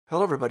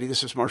Hello, everybody.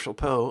 This is Marshall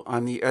Poe.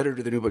 I'm the editor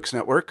of the New Books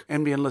Network.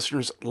 NBN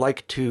listeners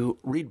like to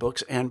read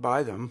books and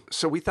buy them.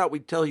 So we thought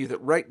we'd tell you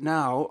that right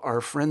now, our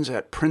friends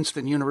at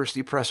Princeton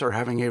University Press are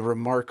having a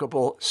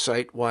remarkable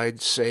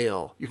site-wide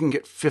sale. You can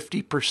get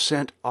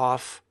 50%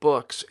 off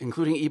books,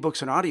 including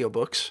ebooks and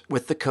audiobooks,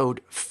 with the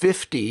code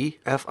 50,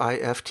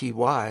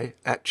 F-I-F-T-Y,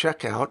 at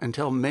checkout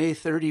until May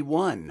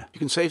 31. You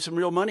can save some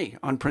real money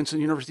on Princeton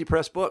University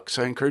Press books.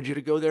 I encourage you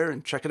to go there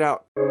and check it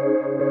out.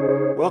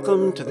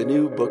 Welcome to the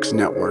New Books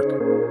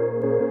Network.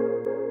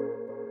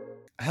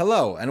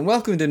 Hello, and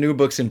welcome to New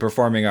Books in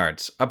Performing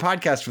Arts, a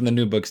podcast from the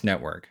New Books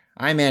Network.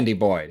 I'm Andy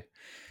Boyd.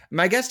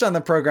 My guest on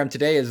the program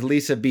today is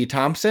Lisa B.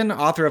 Thompson,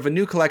 author of a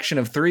new collection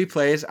of 3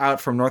 plays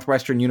out from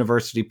Northwestern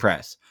University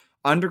Press,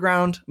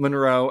 Underground,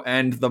 Monroe,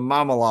 and The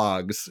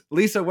Monologues.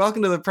 Lisa,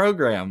 welcome to the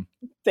program.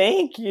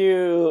 Thank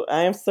you.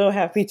 I am so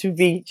happy to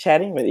be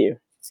chatting with you.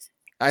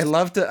 I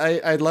love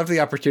the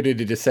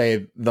opportunity to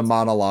say the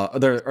monologue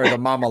or the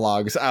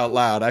monologues out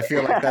loud. I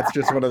feel like that's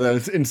just one of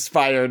those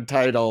inspired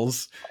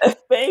titles.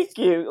 Thank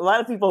you. A lot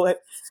of people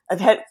have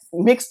had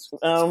mixed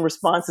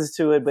responses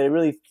to it, but it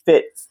really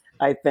fit,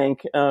 I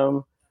think,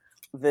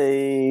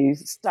 the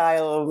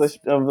style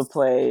of the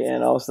play,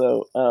 and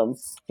also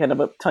kind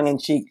of a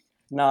tongue-in-cheek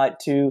nod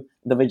to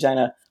the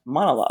vagina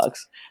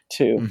monologues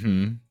too.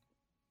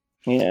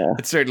 Mm-hmm. Yeah,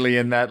 it's certainly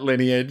in that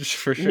lineage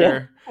for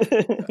sure.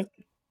 Yeah.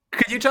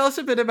 Could you tell us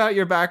a bit about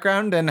your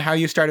background and how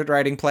you started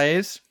writing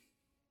plays?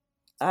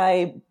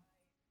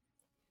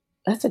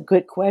 That's a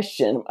good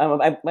question.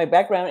 My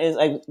background is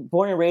I'm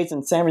born and raised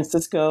in San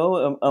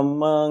Francisco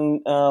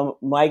among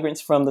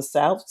migrants from the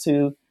South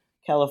to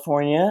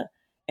California,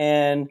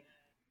 and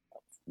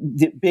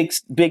the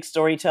big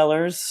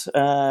storytellers.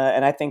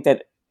 And I think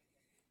that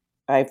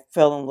I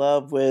fell in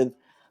love with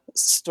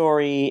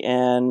story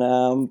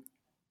and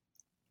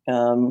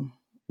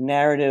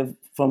narrative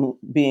from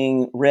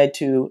being read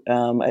to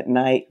at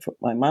night.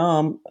 My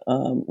mom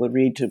would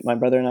read to my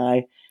brother and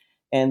I.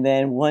 And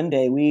then one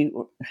day we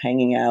were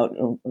hanging out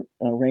on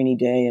a rainy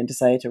day and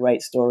decided to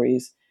write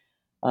stories.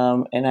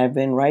 And I've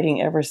been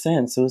writing ever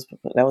since.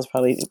 That was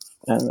probably,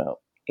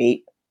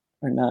 8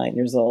 or 9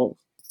 years old.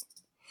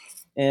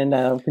 And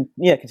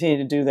continue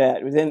to do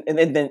that.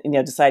 And then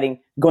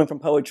deciding, going from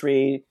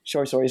poetry,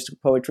 short stories to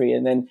poetry,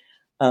 and then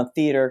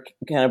theater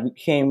kind of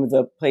became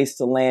the place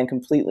to land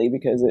completely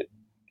because it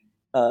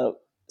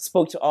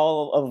spoke to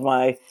all of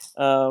my,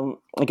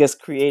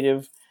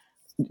 creative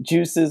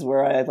juices,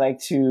 where I like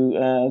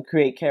to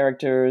create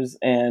characters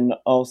and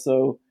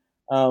also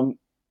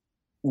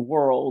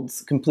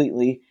worlds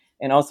completely,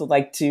 and also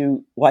like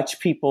to watch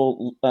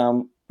people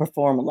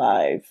perform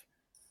live.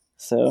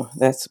 So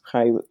that's how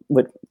I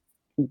would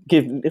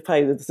give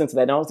probably the sense of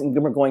that. And I also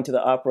remember going to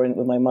the opera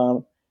with my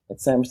mom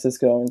at San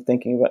Francisco and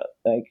thinking about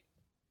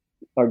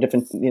our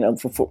different,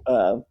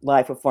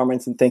 live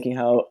performance, and thinking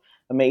how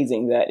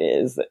amazing that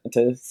is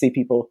to see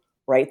people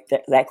right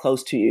that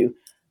close to you,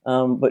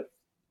 but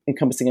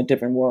encompassing a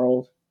different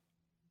world.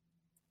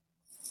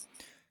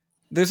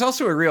 There's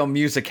also a real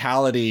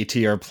musicality to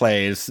your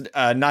plays,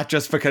 not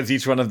just because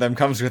each one of them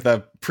comes with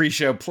a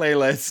pre-show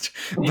playlist,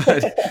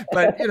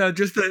 but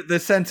just the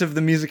sense of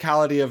the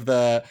musicality of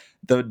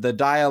the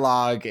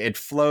dialogue. It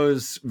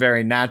flows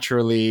very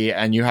naturally,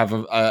 and you have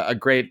a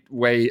great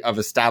way of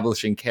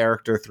establishing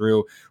character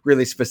through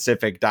really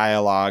specific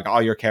dialogue.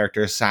 All your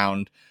characters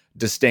sound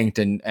distinct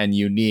and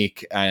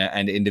unique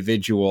and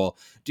individual.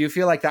 Do you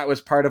feel like that was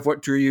part of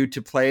what drew you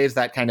to plays,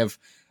 that kind of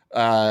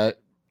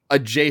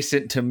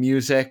adjacent to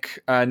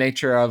music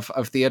nature of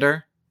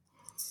theater?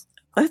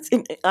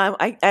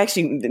 I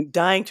actually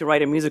dying to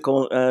write a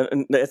musical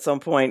at some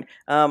point.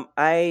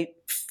 I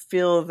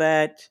feel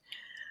that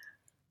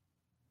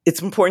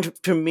it's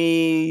important to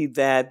me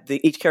that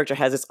each character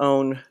has its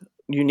own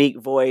unique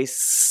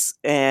voice,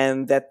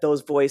 and that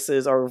those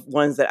voices are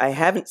ones that I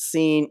haven't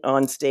seen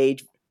on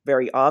stage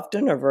very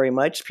often or very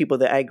much. People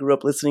that I grew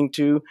up listening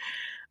to,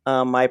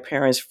 my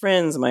parents'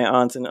 friends, my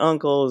aunts and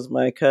uncles,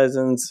 my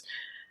cousins,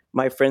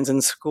 my friends in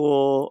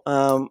school,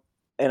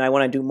 and I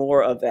want to do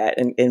more of that,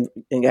 and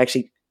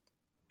actually,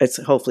 it's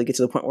hopefully get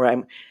to the point where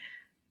I'm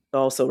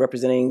also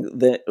representing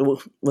the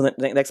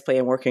next play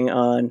I'm working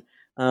on,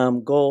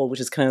 Gold, which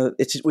is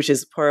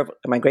part of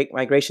my Great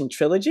Migration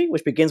trilogy,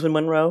 which begins with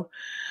Monroe,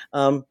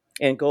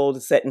 and Gold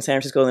is set in San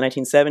Francisco in the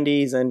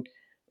 1970s, and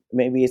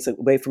maybe it's a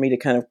way for me to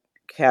kind of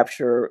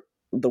capture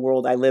the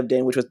world I lived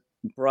in, which was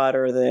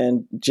broader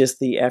than just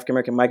the African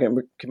American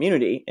migrant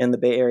community in the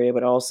Bay Area,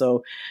 but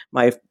also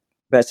my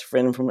best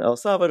friend from El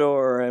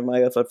Salvador and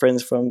my other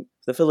friends from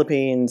the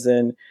Philippines,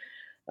 and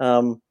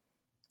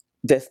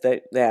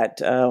that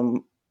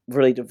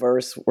really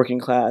diverse working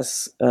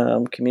class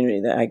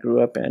community that I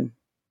grew up in.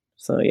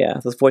 So yeah,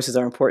 those voices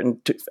are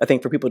important, I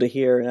think, for people to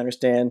hear and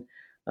understand.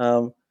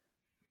 The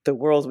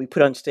worlds we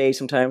put on stage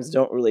sometimes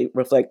don't really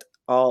reflect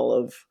all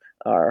of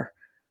our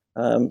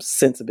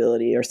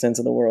sensibility or sense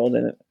of the world,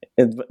 and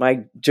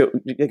I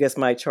guess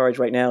my charge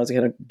right now is to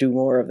kind of do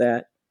more of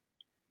that.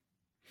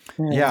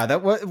 Yeah,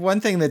 that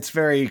one thing that's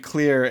very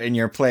clear in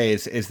your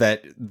plays is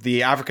that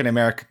the African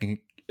American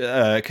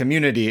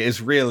community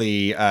is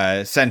really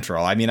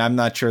central. I mean, I'm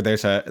not sure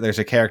there's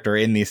a character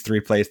in these three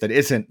plays that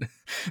isn't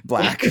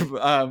Black.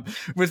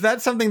 Was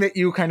that something that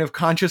you kind of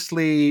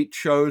consciously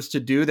chose to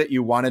do, that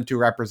you wanted to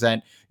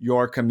represent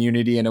your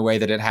community in a way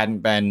that it hadn't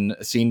been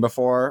seen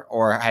before,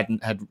 or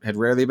had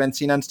rarely been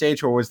seen on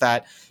stage, or was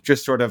that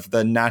just sort of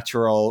the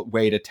natural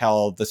way to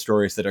tell the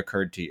stories that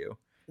occurred to you?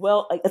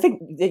 Well, I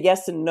think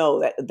yes and no,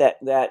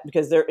 that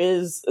because there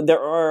is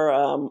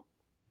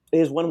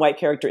one white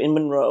character in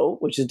Monroe,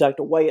 which is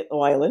Dr. Wyatt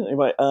Weiland,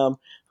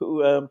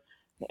 who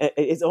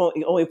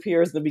only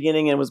appears in the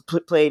beginning and was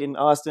played in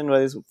Austin by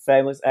this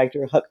fabulous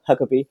actor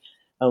Huckabee.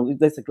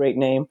 That's a great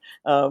name.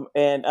 But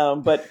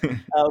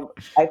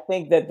I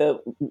think that the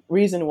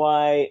reason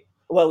why,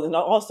 well, and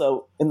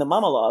also in the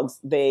monologues,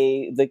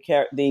 the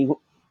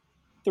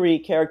three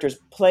characters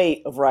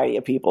play a variety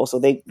of people, so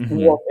they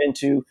morph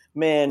into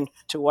men,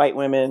 to white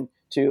women,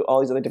 to all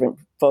these other different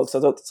folks. So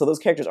those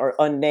characters are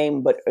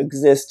unnamed but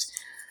exist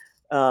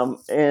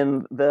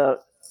in the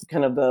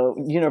kind of the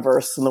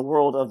universe and the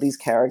world of these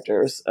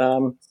characters.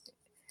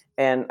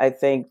 And I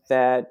think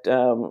that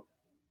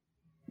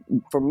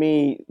for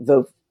me,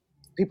 the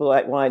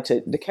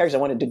characters I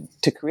wanted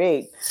to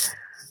create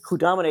who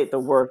dominate the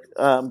work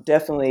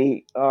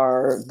definitely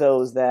are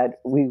those that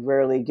we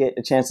rarely get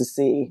a chance to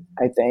see,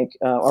 I think,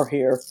 or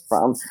hear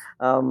from,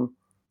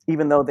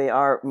 even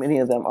though many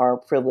of them are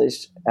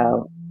privileged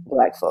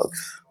Black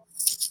folks.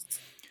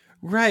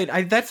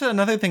 Right. That's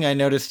another thing I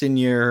noticed in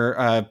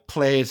your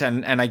plays,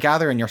 and I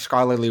gather in your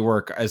scholarly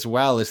work as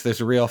well, is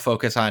there's a real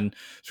focus on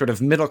sort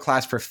of middle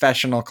class,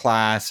 professional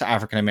class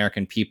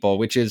African-American people,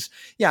 which is,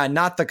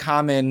 not the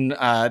common,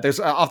 there's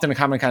often a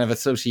common kind of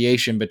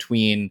association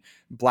between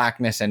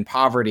Blackness and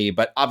poverty,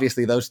 but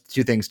obviously those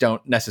two things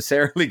don't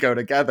necessarily go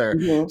together.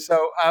 Mm-hmm.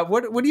 So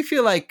what do you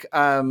feel like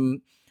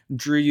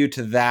drew you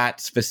to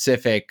that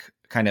specific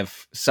kind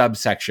of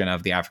subsection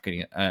of the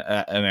African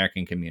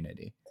American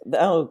community?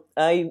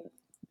 I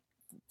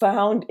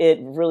found it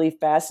really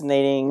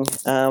fascinating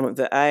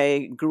that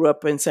I grew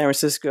up in San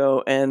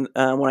Francisco, and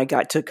when I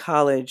got to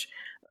college,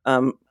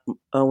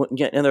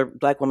 another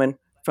Black woman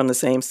from the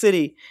same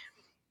city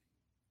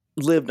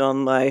lived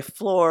on my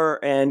floor,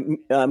 and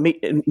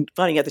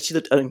finding out that she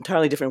lived an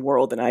entirely different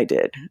world than I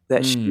did,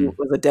 that she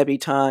was a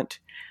debutante.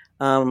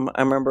 I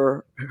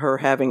remember her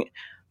having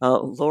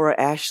Laura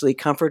Ashley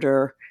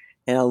comforter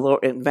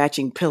and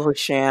matching pillow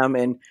sham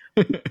and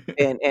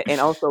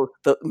also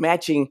the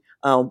matching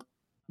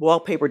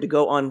wallpaper to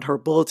go on her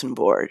bulletin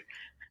board.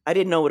 I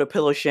didn't know what a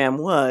pillow sham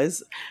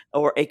was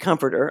or a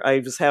comforter. I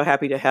was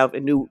happy to have a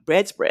new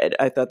bedspread.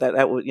 I thought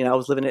that was, I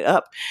was living it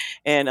up.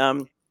 And I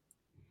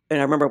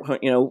remember,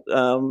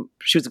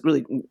 she was a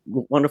really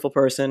wonderful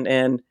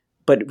person,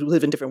 but we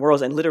lived in different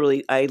worlds. And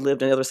literally, I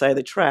lived on the other side of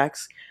the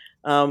tracks,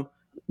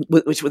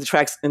 which were the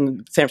tracks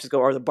in San Francisco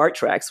are the BART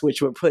tracks,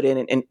 which were put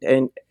in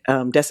and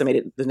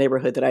decimated the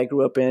neighborhood that I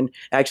grew up in.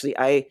 Actually,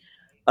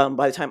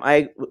 by the time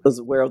I was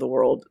aware of the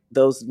world,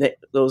 those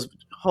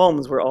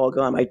homes were all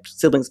gone. My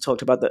siblings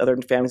talked about the other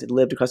families that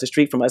lived across the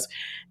street from us,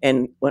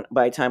 and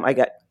by the time I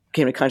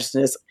came to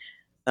consciousness,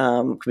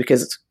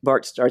 because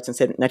BART starts in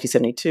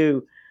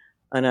 1972,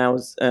 and I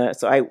was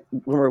so I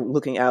remember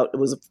looking out. It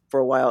was for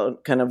a while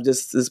kind of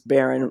just this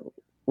barren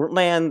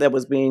land that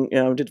was being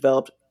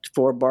developed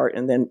for BART,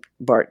 and then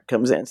BART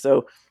comes in.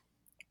 So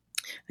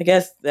I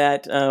guess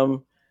that I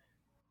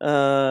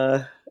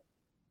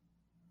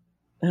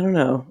don't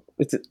know.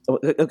 I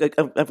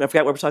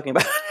forgot what we're talking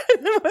about.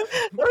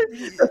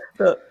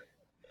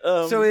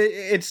 So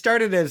it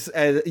started as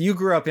you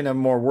grew up in a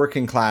more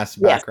working class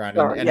background,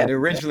 and it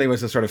originally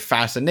was a sort of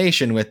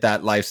fascination with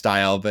that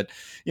lifestyle. But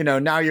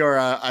now you're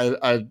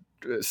a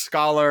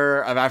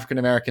scholar of African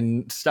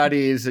American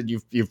studies, and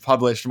you've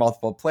published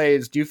multiple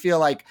plays. Do you feel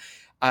like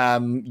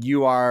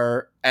you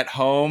are at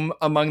home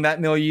among that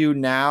milieu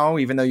now,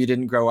 even though you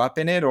didn't grow up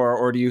in it,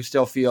 or do you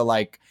still feel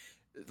like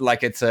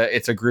it's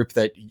a group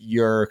that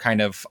you're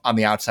kind of on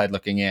the outside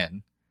looking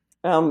in?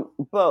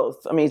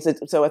 Both. I mean,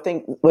 so I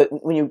think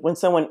when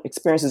someone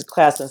experiences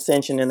class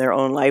ascension in their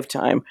own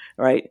lifetime,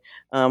 right?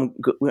 I'm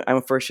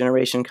a first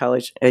generation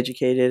college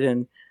educated,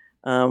 and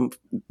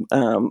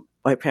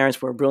my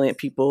parents were brilliant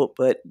people,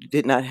 but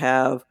did not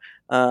have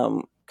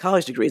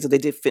college degrees. So they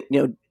did fit,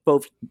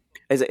 both.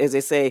 As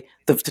they say,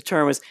 the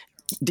term is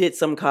did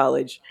some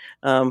college.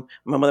 My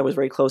mother was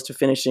very close to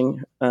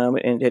finishing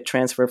and had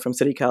transferred from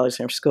City College,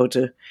 San Francisco,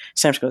 to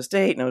San Francisco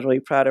State, and I was really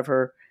proud of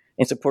her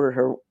and supported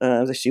her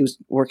as she was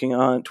working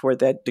on toward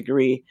that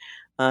degree.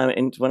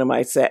 And one of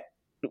my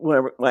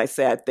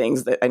sad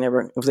things that I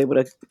never was able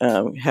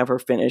to have her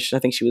finish. I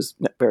think she was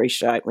very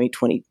shy, maybe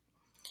 20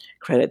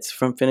 credits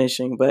from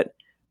finishing, but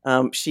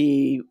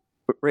she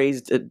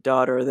raised a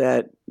daughter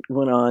that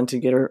went on to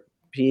get her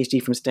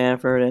PhD from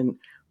Stanford and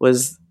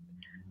was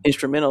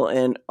instrumental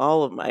in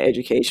all of my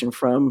education,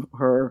 from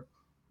her,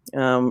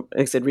 like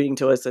I said, reading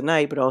to us at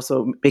night, but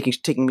also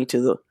taking me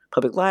to the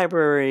public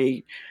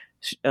library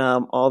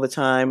all the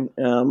time.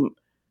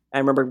 I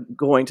remember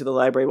going to the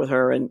library with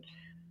her and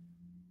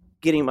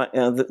getting my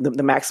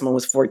the maximum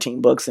was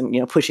 14 books,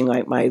 and pushing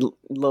my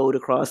load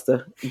across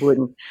the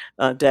wooden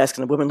desk,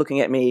 and the woman looking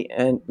at me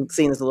and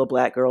seeing this little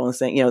black girl and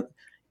saying,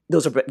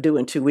 those are due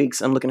in 2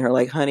 weeks. I'm looking at her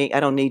like, honey, I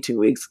don't need 2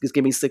 weeks. Just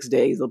give me 6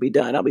 days. They'll be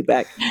done. I'll be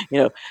back.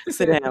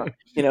 Sit down.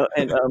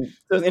 And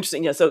so it's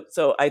interesting.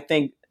 So I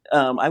think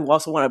I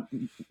also want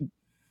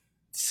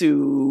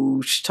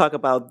to talk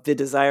about the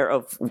desire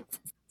of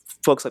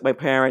folks like my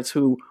parents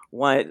who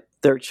wanted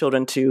their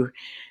children to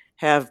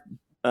have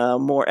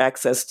more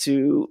access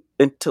to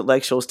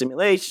intellectual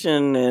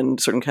stimulation and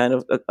certain kind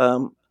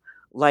of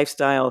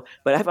lifestyle.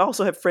 But I've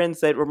also had friends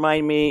that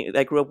remind me that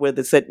I grew up with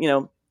that said,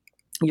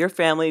 your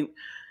family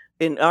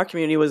in our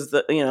community was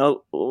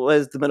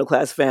the middle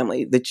class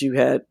family that you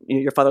had.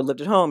 Your father lived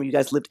at home. You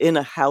guys lived in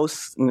a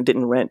house and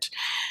didn't rent.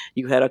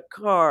 You had a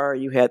car.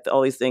 You had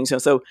all these things.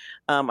 So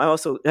I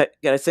also got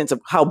a sense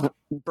of how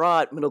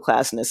broad middle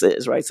classness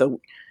is, right?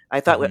 So I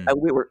thought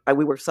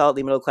we were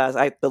solidly middle class.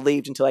 I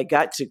believed until I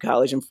got to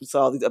college and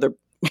saw these other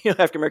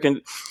African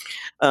American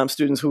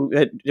students who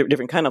had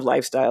different kind of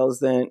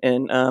lifestyles.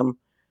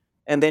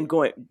 And then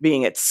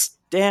being at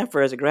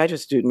Stanford as a graduate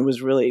student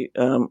was really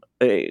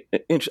my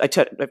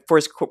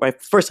first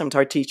time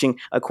started teaching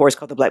a course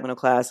called the Black Middle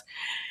Class,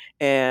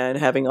 and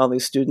having all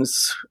these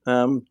students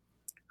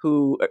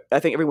who I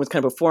think everyone's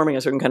kind of performing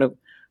a certain kind of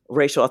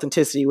racial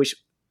authenticity, which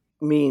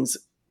means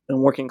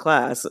working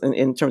class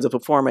in terms of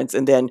performance.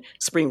 And then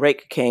spring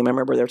break came. I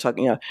remember they were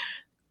talking.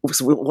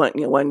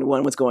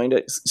 One was going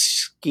to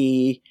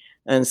ski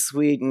in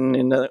Sweden,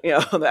 and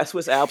the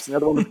Swiss Alps.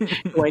 Another one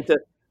was going to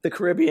the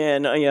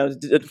Caribbean,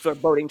 for a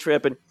boating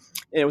trip, and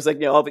it was like,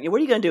 what are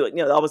you going to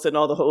do? All of a sudden,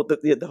 all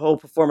the whole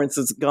performance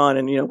is gone,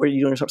 and what are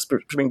you doing for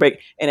spring break?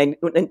 And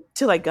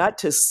until I got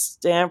to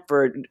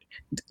Stanford,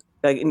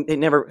 it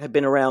never had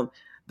been around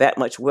that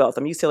much wealth.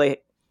 I mean, UCLA.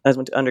 I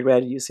went to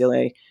undergrad at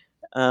UCLA.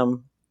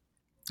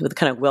 With the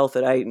kind of wealth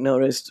that I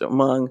noticed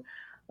among,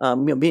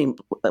 being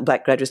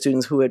Black graduate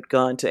students who had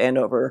gone to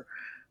Andover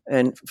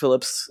and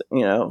Phillips,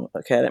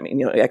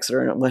 Academy,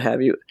 Exeter and what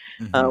have you,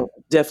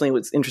 definitely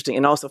was interesting.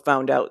 And also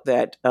found out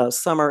that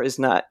summer is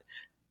not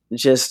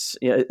just,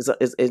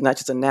 is not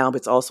just a noun, but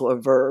it's also a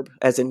verb,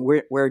 as in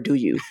where do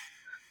you?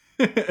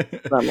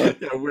 Summer.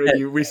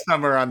 We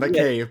summer on the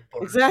cave.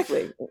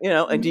 Exactly.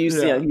 And do you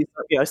see,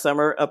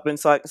 summer up in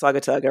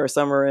Saugatuck, or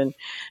summer in,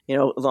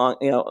 along,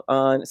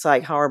 on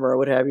Sag Harbor or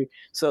what have you.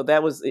 So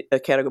that was a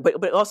category.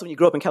 But also when you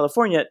grow up in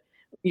California,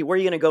 where are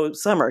you going to go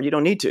summer? You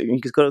don't need to.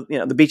 You just go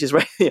to, the beaches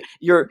right there.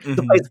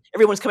 The place,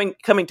 everyone's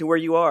coming to where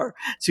you are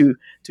to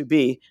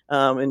be,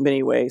 in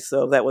many ways.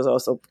 So that was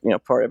also,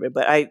 part of it.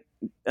 But I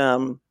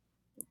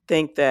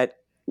think that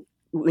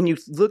when you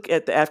look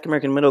at the African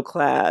American middle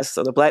class,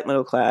 or the Black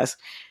middle class,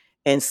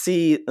 and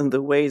see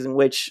the ways in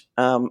which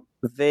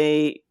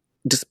they,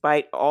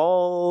 despite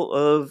all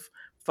of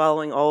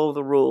following all of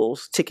the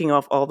rules, ticking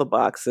off all the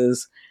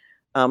boxes,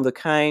 the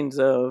kinds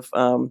of,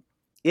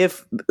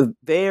 if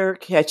they're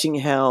catching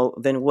hell,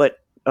 then what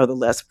are the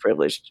less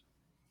privileged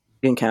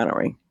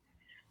encountering?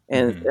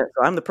 And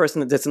so I'm the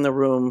person that's in the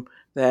room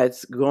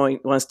that's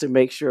wants to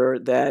make sure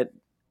that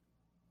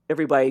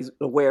everybody's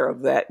aware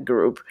of that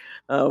group,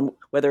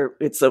 whether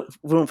it's a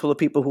room full of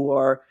people who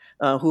are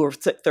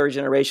third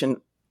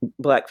generation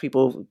Black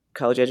people,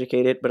 college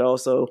educated, but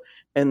also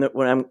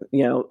when I'm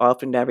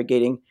often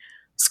navigating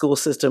school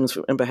systems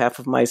on behalf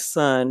of my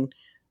son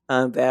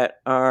that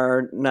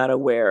are not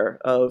aware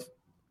of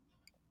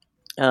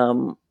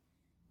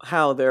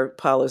how their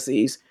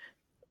policies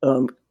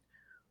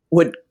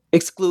would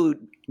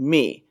exclude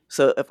me.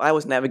 So if I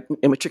was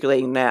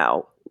matriculating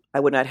now, I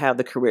would not have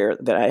the career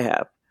that I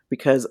have,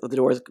 because the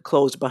doors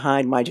closed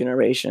behind my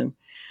generation.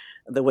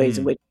 The ways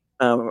in which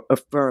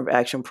affirmative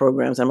action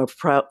programs, I'm a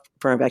proud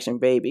affirmative action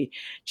baby,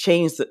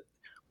 changed the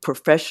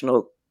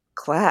professional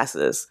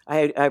classes.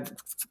 I have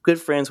good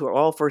friends who are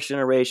all first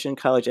generation,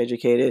 college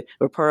educated,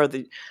 were part of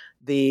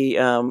the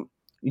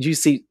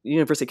UC,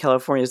 University of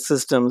California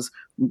system's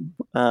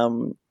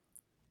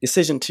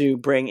decision to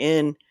bring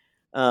in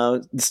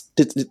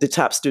the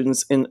top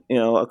students in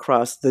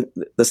across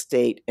the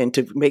state, and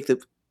to make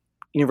the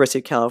University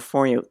of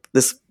California,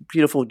 this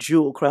beautiful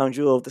crown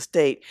jewel of the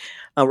state,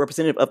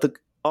 representative of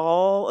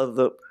all of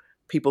the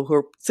people who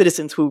are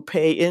citizens who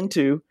pay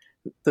into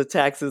the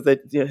taxes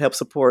that help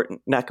support,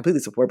 not completely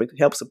support, but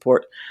help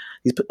support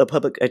these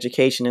public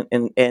education.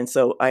 And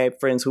so I have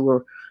friends who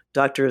were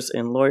doctors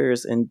and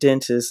lawyers and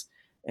dentists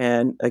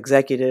and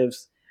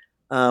executives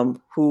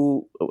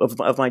who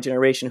of my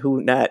generation who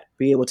would not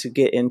be able to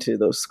get into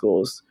those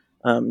schools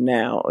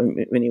now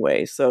in many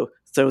ways. So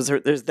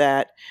there's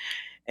that.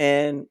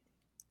 And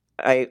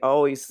I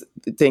always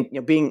think,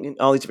 being in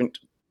all these different,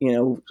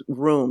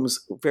 rooms,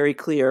 very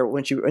clear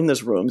once you're in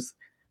those rooms,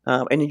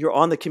 and you're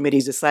on the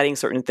committees deciding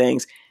certain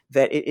things,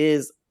 that it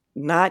is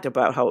not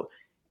about how,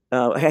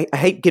 I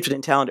hate gifted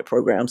and talented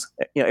programs.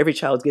 Every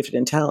child's gifted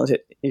and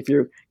talented if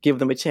you give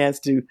them a chance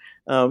to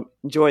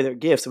enjoy their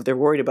gifts. If they're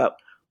worried about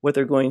what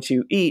they're going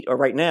to eat, or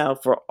right now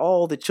for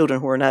all the children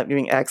who are not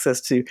having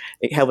access to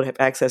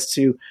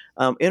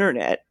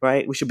internet,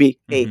 right? Which should be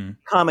a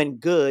common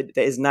good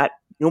that is not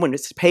no one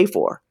needs to pay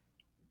for.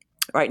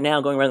 Right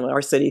now, going around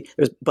our city,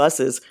 there's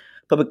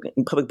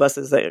public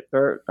buses that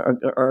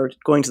are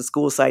going to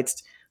school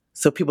sites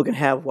so people can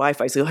have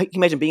Wi-Fi. So can you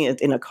imagine being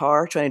in a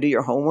car trying to do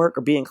your homework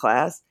or be in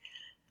class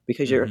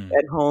because you're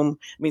at home?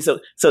 I mean, so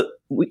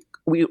we're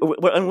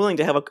unwilling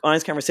to have an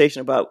honest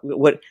conversation about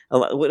what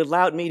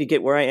allowed me to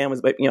get where I am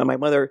was, my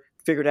mother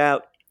figured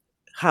out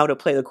how to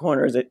play the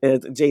corners,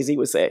 as Jay-Z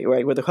would say,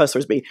 right? Where the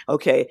hustlers be.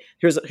 Okay,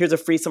 here's a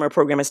free summer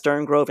program at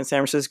Stern Grove in San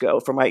Francisco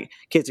for my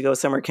kids to go to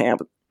summer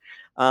camp.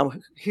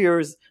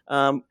 Here's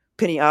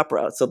penny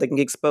opera, so they can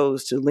get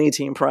exposed to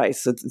Leontyne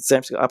Price at the San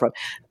Francisco Opera.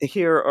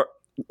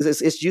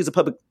 It's use a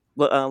public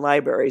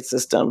library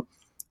system.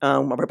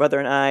 My brother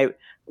and I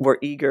were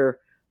eager.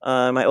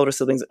 My older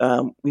siblings,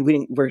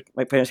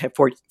 my parents had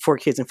four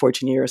kids in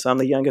 14 years, so I'm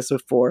the youngest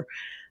of four.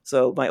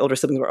 So my older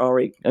siblings were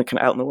already kind of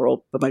out in the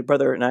world, but my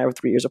brother and I were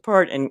 3 years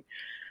apart, and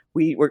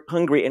we were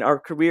hungry, and our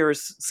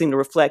careers seemed to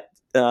reflect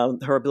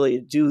her ability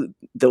to do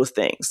those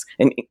things.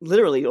 And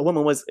literally, a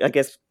woman was, I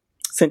guess,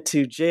 sent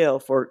to jail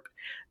for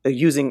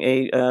using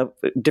a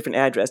different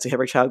address to have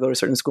her child go to a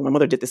certain school. My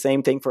mother did the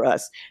same thing for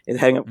us, is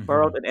having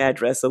borrowed an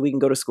address so we can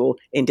go to school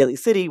in Daly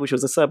City, which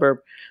was a suburb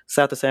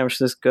south of San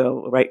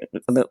Francisco, right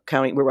in the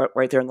county. We're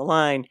right there on the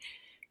line,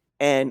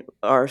 and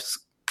our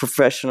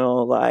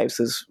professional lives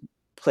is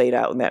played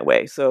out in that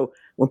way. So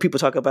when people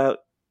talk about,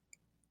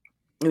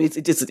 I'm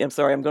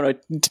sorry, I'm going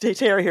to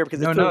tear here because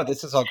no,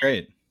 this is all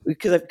great.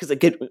 Because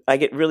I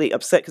get really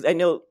upset because I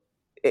know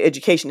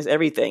education is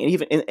everything, and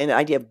even in the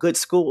idea of good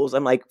schools,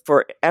 I'm like,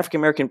 for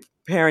African American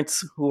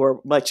parents who are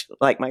much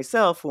like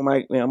myself, who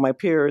are my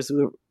peers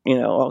who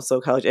are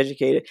also college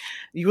educated,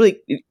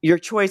 your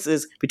choice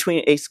is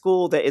between a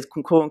school that is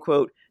quote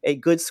unquote a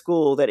good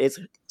school that is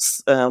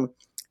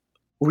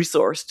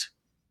resourced,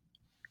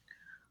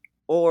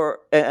 or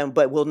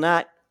but will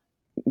not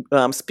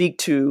speak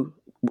to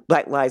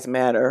Black Lives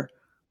Matter,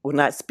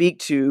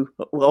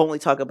 will only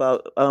talk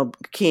about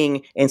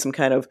King and some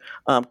kind of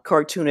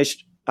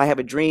cartoonish I Have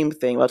a Dream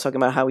thing about talking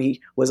about how he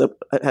was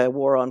had a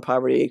war on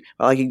poverty,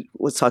 while he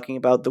was talking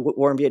about the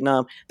war in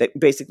Vietnam, that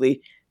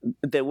basically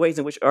the ways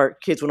in which our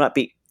kids will not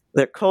be,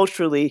 they're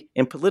culturally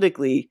and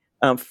politically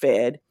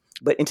fed,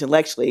 but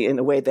intellectually in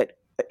a way that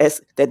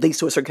leads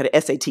to a certain kind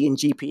of SAT and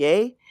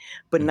GPA,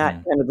 but not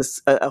kind of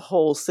a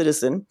whole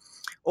citizen.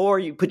 Or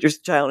you put your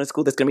child in a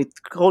school that's going to be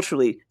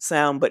culturally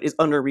sound but is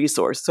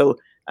under-resourced. So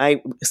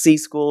I see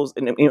schools,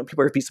 and people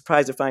would be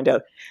surprised to find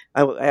out.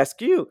 I will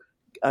ask you,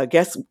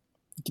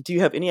 do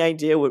you have any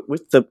idea what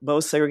the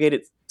most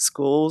segregated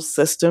school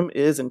system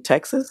is in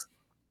Texas?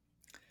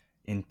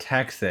 In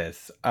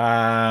Texas,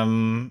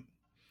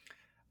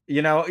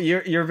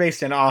 you're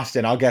based in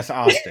Austin. I'll guess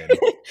Austin.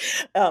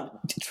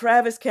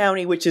 Travis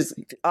County, which is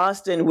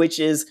Austin, which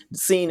is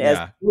seen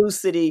as blue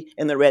city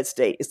in the red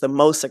state. It's the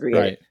most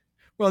segregated. Right.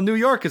 Well, New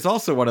York is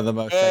also one of the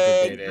most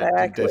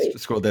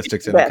segregated school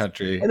districts in the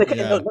country.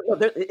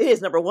 It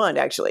is number one,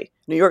 actually.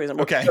 New York is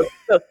number one.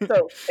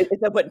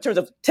 But in terms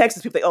of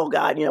Texas, people think, oh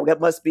God, it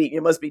must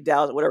be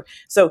Dallas or whatever.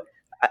 So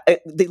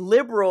the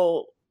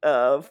liberal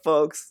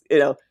folks,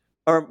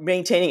 are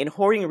maintaining and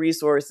hoarding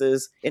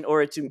resources in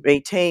order to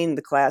maintain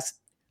the class,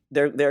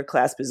 their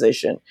class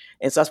position.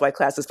 And so that's why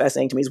class is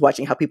fascinating to me, is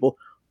watching how people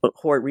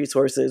hoard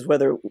resources,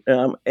 whether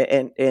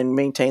and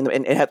maintain them,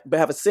 and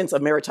have a sense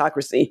of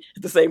meritocracy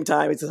at the same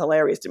time. It's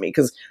hilarious to me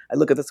because I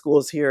look at the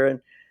schools here and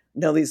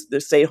these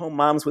stay-at-home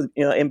moms with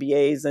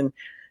MBAs and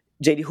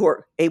JD who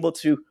are able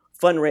to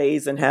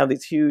fundraise and have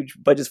these huge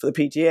budgets for the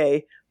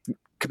PTA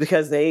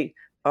because they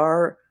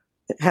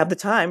have the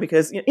time,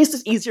 because it's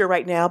just easier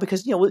right now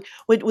because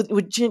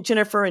with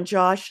Jennifer and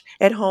Josh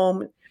at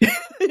home,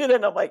 and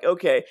I'm like,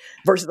 okay,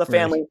 versus a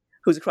family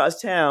who's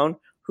across town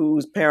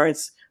whose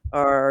parents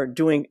are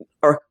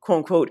quote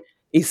unquote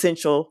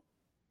essential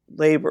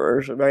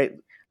laborers, right?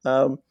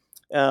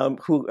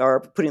 Who are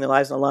putting their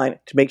lives on the line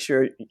to make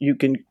sure you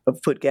can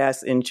put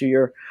gas into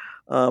your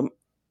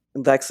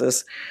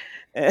Lexus,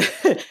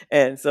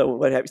 and so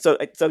what have you.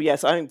 So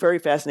yes, I'm very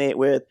fascinated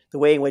with the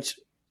way in which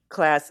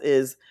class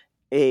is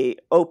a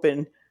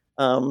open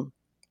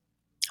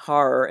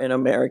horror in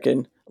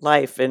American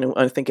life, and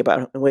I think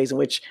about ways in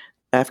which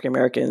African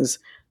Americans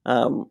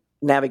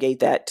navigate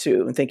that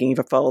too, and thinking if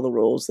I follow the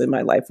rules, then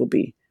my life will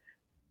be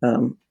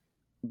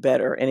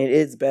better. And it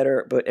is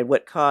better, but at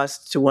what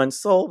cost to one's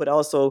soul? But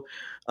also,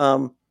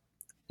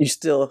 you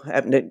still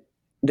have to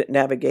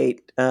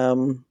navigate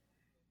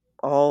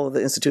all of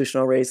the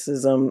institutional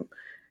racism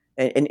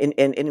and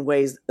in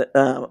ways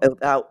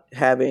without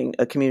having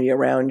a community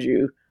around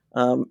you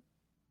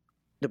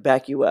to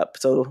back you up.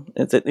 So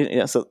I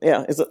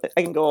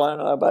can go on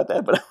and on about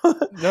that, but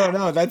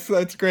no,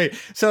 that's great.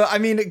 So, I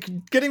mean,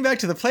 getting back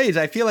to the plays,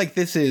 I feel like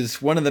this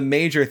is one of the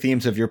major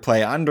themes of your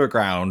play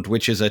Underground,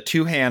 which is a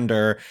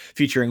two-hander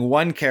featuring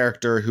one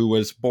character who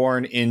was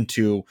born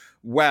into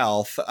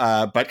wealth,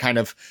 but kind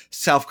of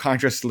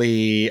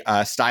self-consciously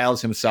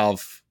styles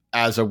himself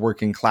as a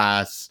working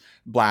class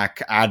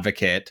Black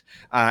advocate.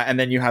 And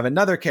then you have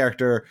another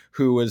character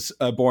who was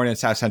born in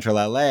South Central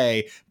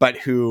LA, but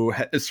who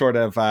sort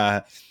of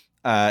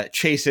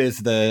chases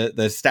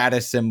the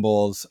status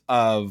symbols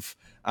of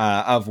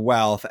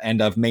wealth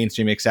and of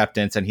mainstream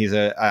acceptance. And he's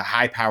a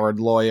high-powered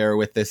lawyer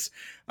with this.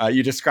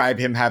 You describe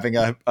him having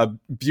a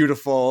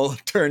beautiful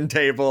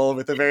turntable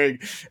with a very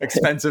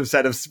expensive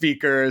set of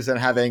speakers and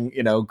having,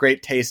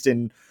 great taste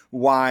in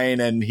wine,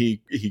 and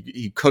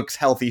he cooks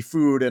healthy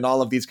food and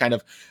all of these kind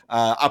of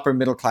upper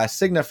middle class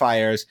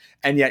signifiers.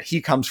 And yet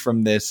he comes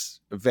from this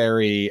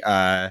very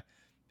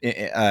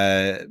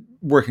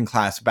working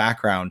class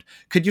background.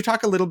 Could you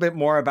talk a little bit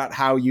more about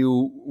how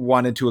you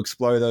wanted to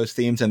explore those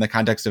themes in the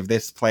context of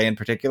this play in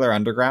particular,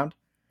 Underground?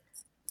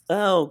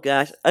 Oh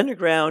gosh,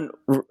 Underground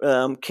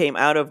came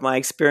out of my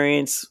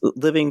experience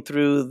living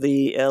through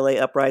the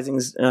LA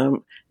uprisings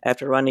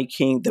after the Rodney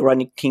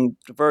King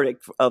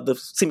verdict of the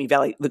Simi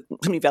Valley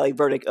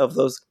verdict of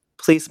those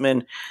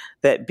policemen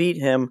that beat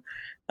him,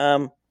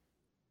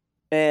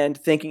 and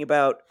thinking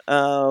about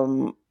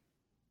what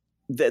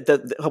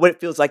it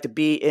feels like to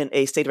be in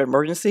a state of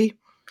emergency.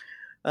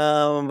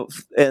 And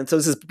so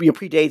this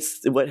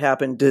predates what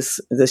happened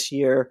this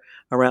year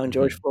around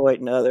George Floyd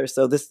and others.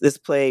 So this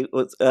play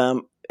was,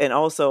 and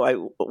also I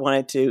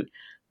wanted to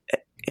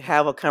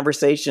have a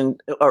conversation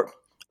or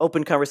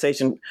open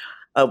conversation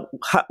of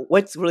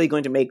what's really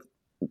going to make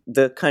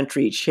the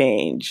country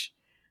change.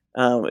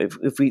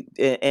 If you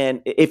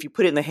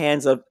put it in the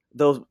hands of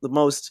those the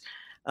most,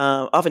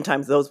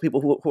 oftentimes those people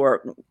who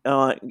are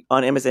on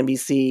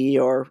MSNBC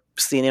or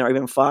CNN or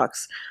even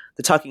Fox,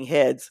 the talking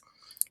heads,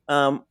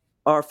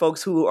 are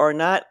folks who are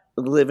not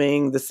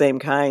living the same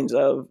kinds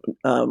of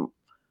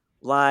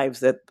lives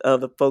that of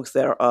the folks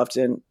that are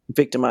often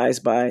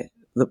victimized by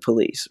the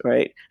police,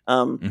 right?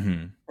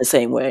 The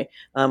same way.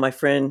 My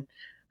friend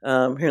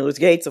Henry Louis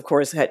Gates, of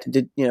course,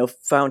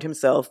 found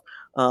himself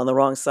on the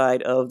wrong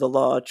side of the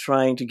law,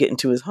 trying to get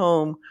into his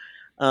home,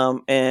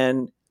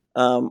 and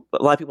a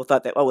lot of people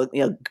thought that,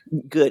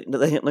 good,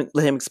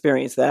 let him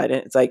experience that,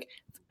 and it's like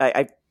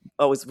I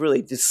was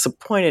really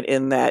disappointed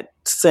in that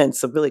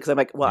sense of really, because I'm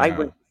like, well, I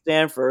went to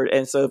Stanford,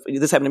 and so if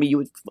this happened to me, you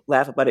would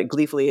laugh about it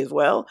gleefully as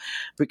well,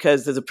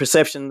 because there's a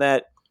perception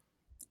that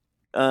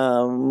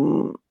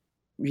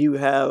you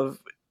have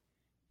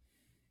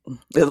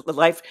the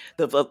life,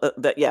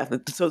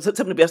 so it's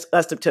something to be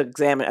us to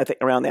examine, I think,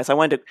 around that. So I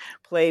wanted to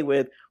play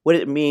with what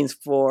it means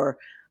for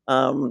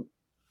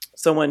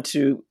someone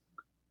to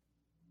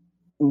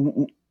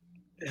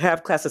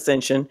have class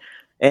ascension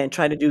and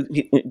try to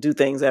do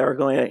things that are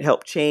going to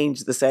help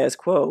change the status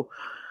quo.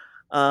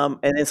 And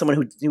then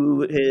someone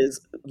who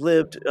has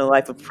lived a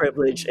life of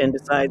privilege and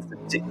decides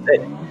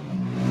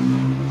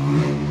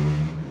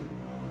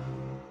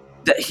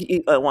that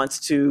he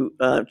wants to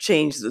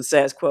change the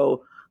status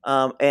quo,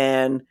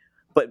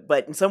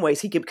 but in some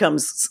ways he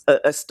becomes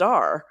a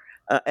star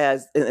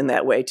as in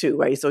that way too,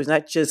 right? So he's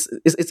not just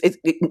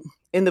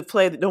in the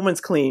play that no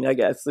one's clean, I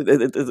guess, and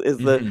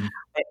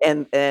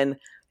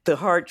the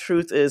hard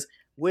truth is,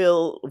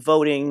 will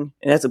voting,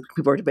 and that's what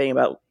people are debating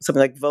about,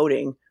 something like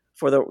voting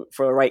for the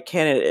right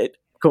candidate,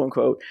 quote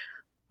unquote,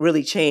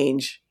 really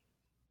change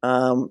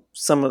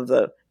some of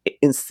the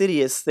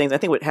insidious things. I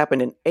think what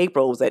happened in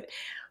April was that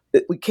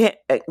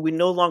we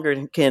no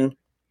longer can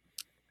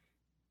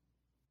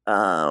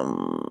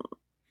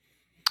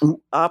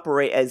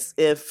operate as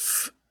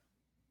if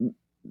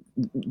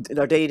in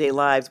our day-to-day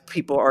lives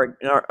people are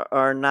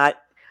not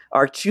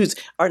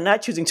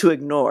choosing to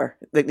ignore.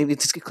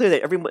 It's clear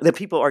that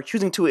people are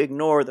choosing to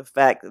ignore the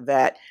fact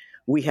that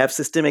we have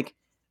systemic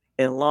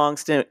and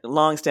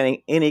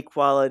long-standing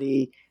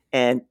inequality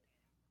and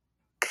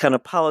kind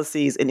of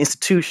policies and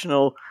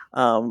institutional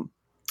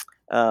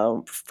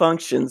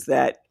functions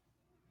that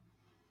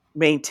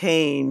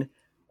maintain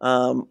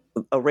a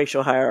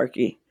racial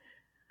hierarchy.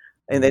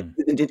 And that,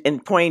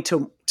 and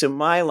pointing to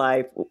my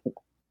life,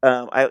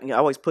 I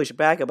always push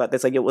back about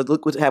this. Like,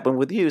 look what happened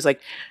with you. It's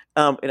like,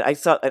 and I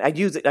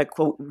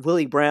quote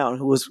Willie Brown,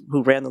 who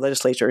ran the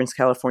legislature in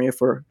California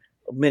for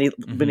many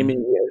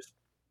years,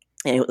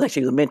 and he was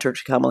actually the mentor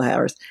to Kamala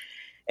Harris.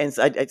 And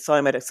so I saw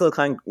him at a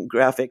Silicon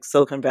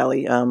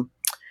Valley.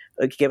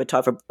 He gave a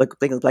talk for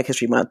Black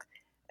History Month,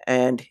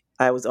 and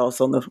I was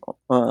also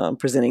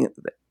presenting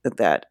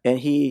that. And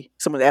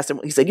someone asked him.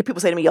 He said, "People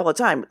say to me all the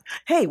time,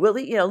 'Hey,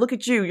 Willie, look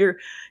at you.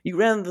 You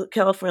ran the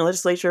California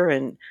legislature,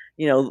 and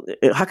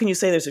how can you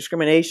say there's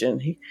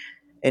discrimination?'"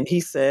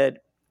 He said,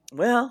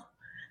 "Well,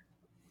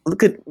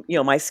 look at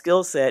my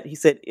skill set." He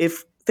said,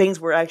 "If things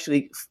were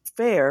actually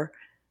fair,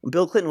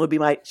 Bill Clinton would be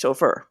my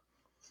chauffeur."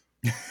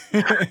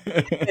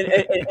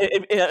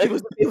 It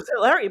was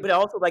hilarious, but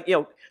also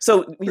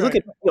so you look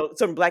at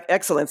some Black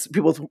excellence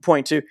people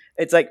point to.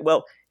 It's like,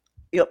 well,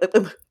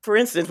 for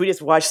instance, we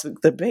just watched the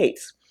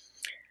debates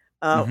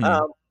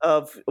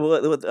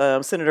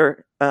with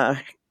Senator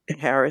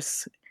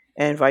Harris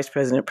and Vice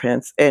President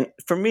Pence, and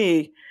for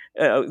me,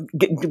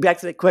 getting back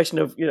to the question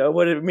of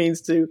what it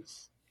means to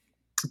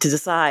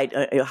decide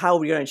how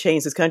we're going to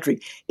change this country.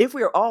 If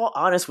we are all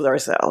honest with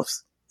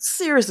ourselves,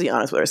 seriously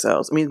honest with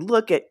ourselves. I mean,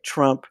 look at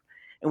Trump,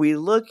 and we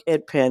look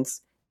at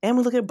Pence, and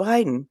we look at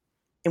Biden,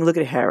 and we look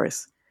at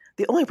Harris.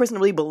 The only person that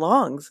really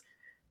belongs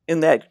in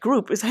that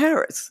group is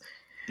Harris.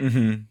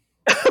 Mm-hmm.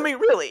 I mean,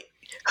 really.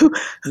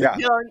 Yeah.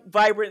 Young,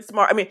 vibrant,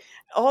 smart. I mean,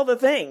 all the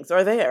things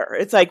are there.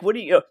 It's like, what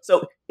do you?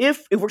 So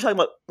if we're talking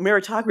about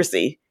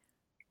meritocracy,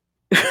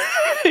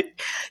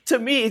 to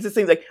me, it just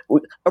seems like,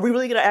 are we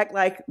really going to act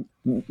like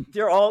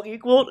they're all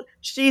equal?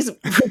 She's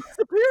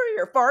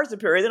superior, far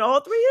superior than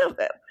all three of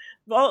them.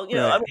 Well, you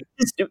know, Right. I mean,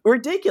 it's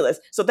ridiculous.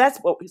 So that's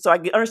what. So I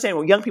understand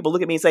when young people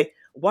look at me and say,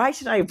 "Why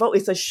should I vote?"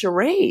 It's a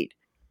charade.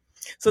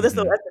 So this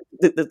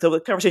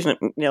the conversation,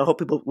 you know, I hope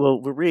people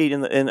will read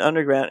in the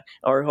underground,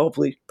 or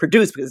hopefully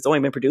produce, because it's only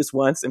been produced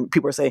once, and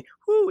people are saying,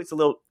 "Whoo, it's a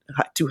little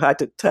too hot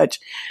to touch,"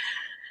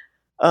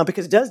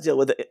 because it does deal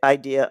with the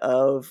idea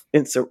of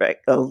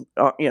insurrection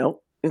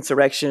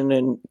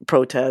and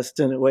protest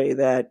in a way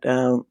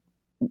that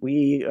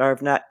we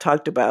have not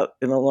talked about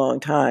in a long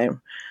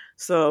time.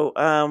 So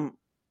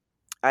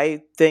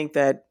I think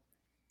that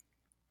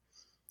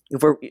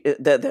if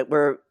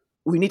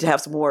we need to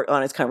have some more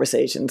honest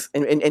conversations,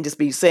 and just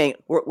be saying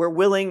we're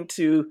willing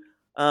to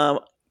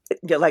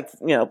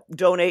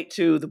donate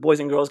to the Boys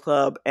and Girls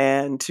Club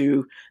and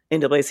to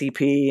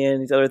NAACP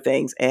and these other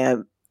things,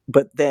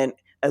 but then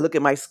I look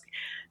at my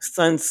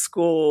son's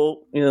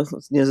school,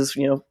 this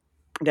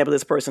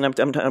nebulous person.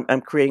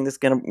 I'm creating this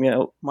kind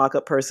of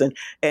mock-up person,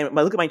 and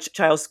I look at my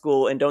child's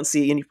school and don't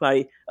see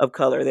anybody of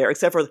color there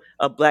except for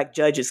a black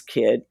judge's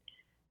kid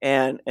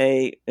and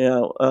a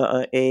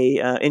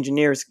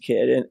engineer's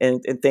kid,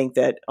 and think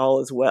that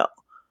all is well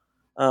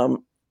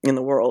in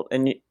the world.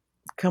 And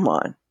come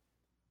on,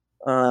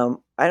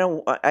 So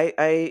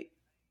I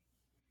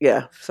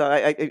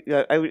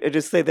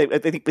just say that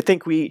I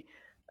think we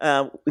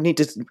need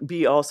to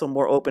be also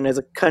more open as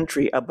a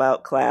country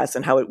about class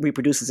and how it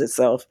reproduces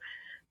itself.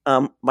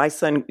 My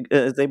son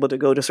is able to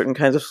go to certain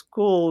kinds of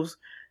schools.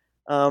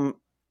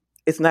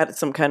 It's not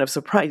some kind of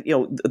surprise,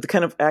 the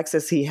kind of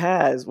access he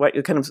has, right?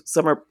 The kind of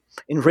summer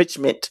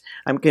enrichment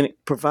I'm going to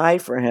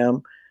provide for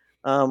him.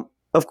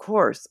 Of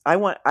course, I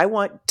want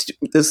to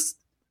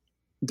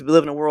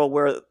live in a world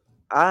where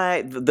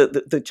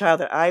the child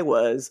that I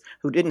was,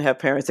 who didn't have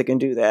parents that can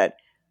do that,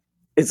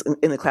 is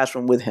in the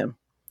classroom with him.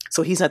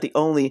 So he's not the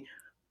only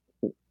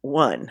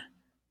one,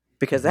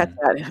 because that's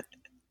not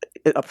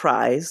a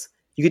prize.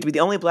 You get to be the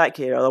only black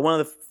kid,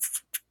 or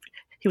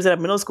he was at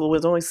a middle school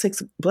with only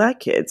 6 black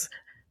kids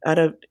out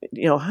of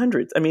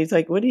hundreds. I mean, it's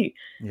like, what do you?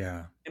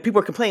 Yeah.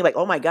 People are complaining like,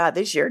 "Oh my God,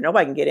 this year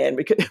nobody can get in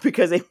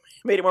because they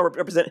made it more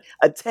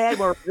a tad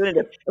more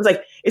representative." It was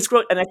like it's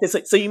growing, and I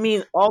said, "So you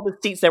mean all the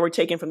seats that were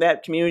taken from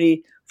that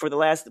community for the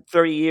last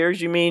 30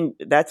 years? You mean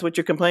that's what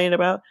you're complaining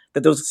about?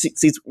 That those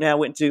seats now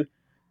went to?"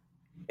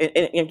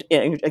 And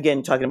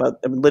again, talking about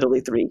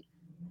literally 3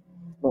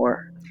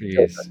 more.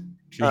 Jeez.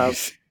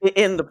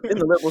 In the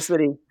liberal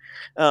city.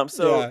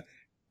 Yeah.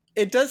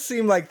 It does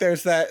seem like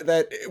there's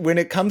that when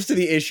it comes to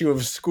the issue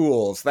of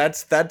schools,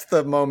 that's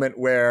the moment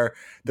where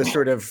the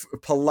sort of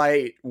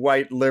polite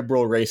white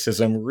liberal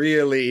racism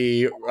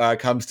really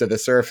comes to the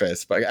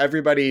surface. But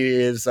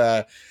everyone's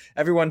a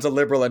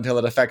liberal until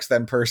it affects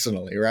them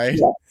personally, right?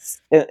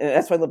 Yes, and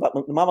that's why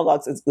the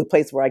monologues is the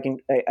place where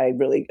I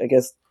really, I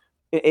guess,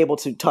 able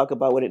to talk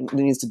about what it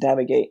needs to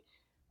navigate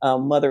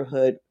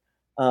motherhood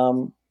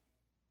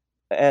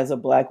as a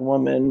black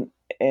woman,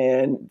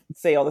 and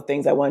say all the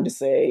things I wanted to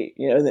say,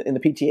 in the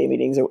PTA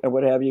meetings or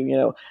what have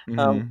you,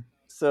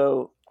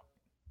 So,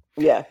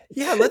 yeah.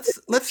 Yeah,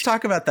 let's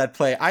talk about that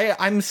play.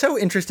 I'm so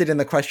interested in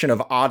the question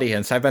of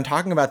audience. I've been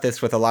talking about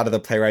this with a lot of the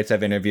playwrights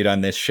I've interviewed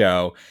on this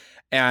show.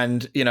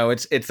 And,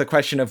 it's the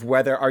question of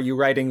whether are you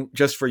writing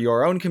just for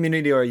your own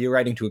community, or are you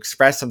writing to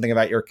express something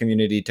about your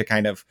community to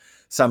kind of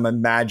some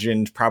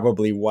imagined,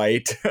 probably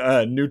white,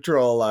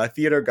 neutral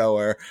theater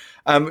goer.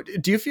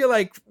 Do you feel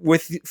like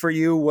for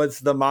you, was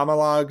the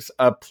Monologues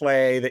a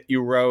play that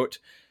you wrote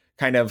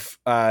kind of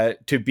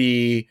to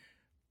be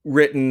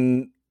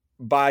written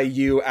by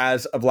you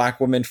as a black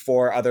woman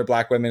for other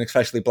black women,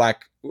 especially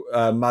black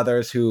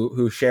mothers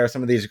who share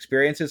some of these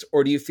experiences?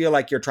 Or do you feel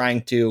like you're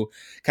trying to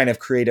kind of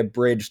create a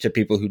bridge to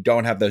people who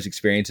don't have those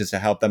experiences to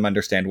help them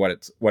understand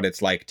what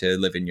it's like to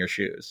live in your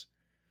shoes?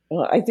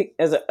 Well, I think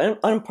as an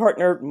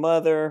unpartnered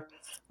mother,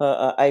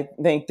 I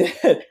think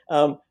that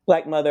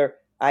black mother,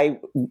 I'm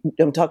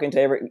talking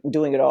to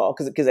doing it all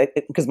because to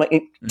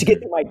get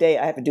through my day,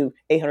 I have to do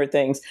 800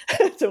 things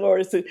in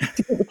order to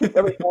keep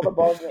all the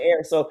balls in the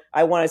air. So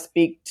I want to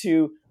speak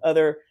to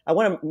I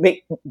want to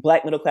make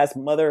black middle class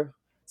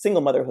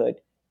single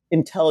motherhood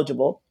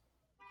intelligible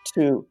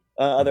to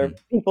other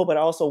people, but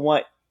I also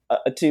want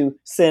to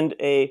send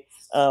a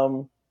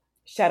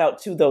shout out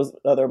to those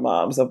other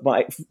moms of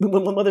my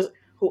mothers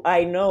who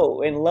I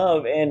know and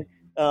love, and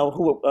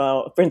who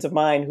friends of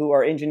mine who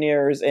are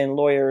engineers and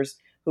lawyers,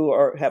 who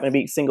happen to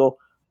be single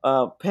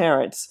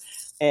parents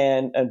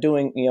and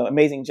doing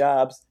amazing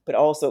jobs, but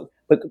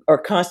are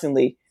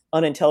constantly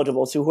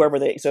unintelligible to whoever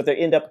so if they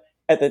end up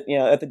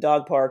at the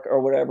dog park or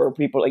whatever.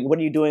 People are like, what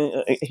are you doing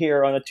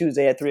here on a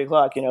Tuesday at 3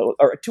 o'clock?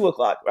 Or 2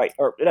 o'clock, right?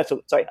 Or that's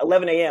sorry,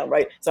 11 a.m.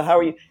 Right? So how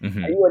are you?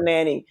 Mm-hmm. Are you a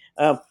nanny?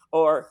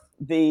 Or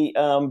the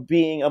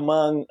being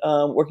among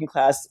working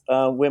class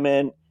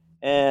women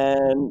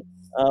and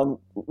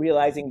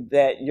realizing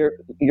that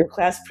your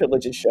class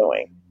privilege is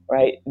showing,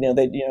 right?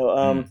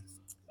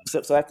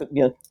 So after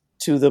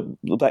to the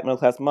Black middle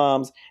class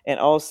moms, and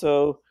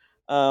also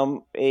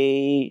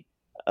a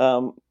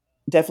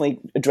definitely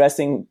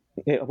addressing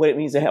what it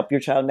means to help your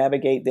child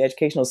navigate the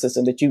educational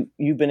system that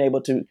you've been able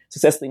to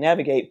successfully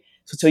navigate.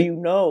 So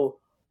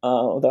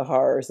the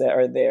horrors that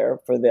are there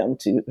for them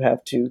to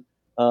have to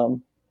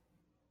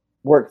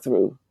work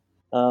through,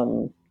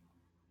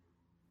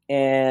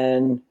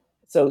 and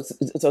so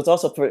it's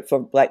also for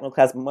Black middle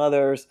class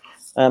mothers,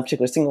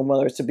 particularly single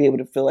mothers, to be able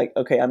to feel like,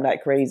 okay, I'm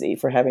not crazy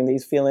for having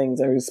these feelings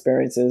or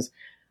experiences,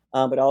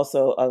 but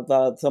also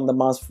some of the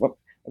moms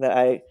that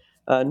I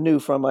knew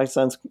from my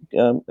son's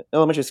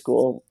elementary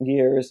school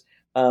years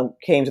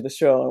came to the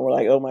show and were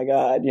like, oh my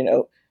God,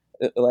 it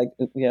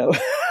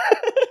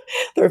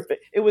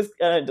was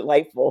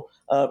delightful.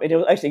 And it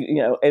was actually,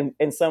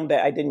 and some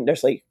that I didn't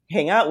necessarily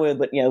hang out with,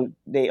 but,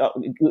 they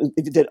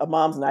did a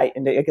mom's night,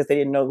 and I guess they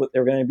didn't know what they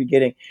were going to be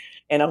getting.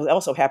 And I was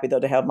also happy, though,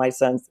 to have my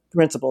son's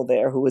principal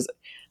there, who was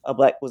a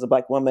black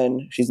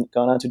woman. She's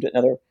gone on to do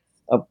another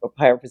a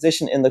higher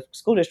position in the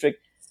school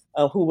district,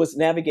 who was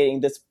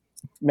navigating this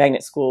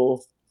magnet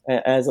school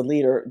as a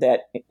leader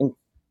that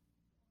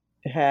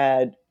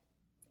had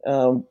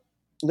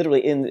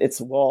literally in its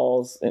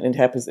walls, and it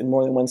happens in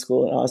more than one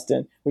school in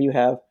Austin, where you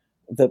have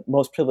the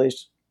most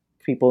privileged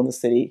people in the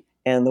city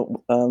and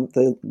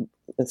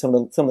some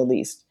of the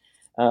least,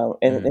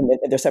 and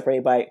they're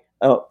separated by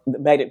the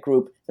magnet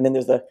group, and then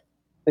there's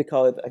they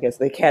call it, I guess,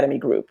 the academy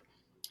group.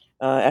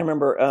 I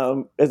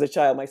remember as a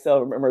child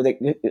myself,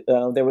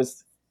 there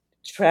was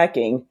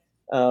tracking,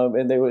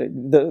 and there were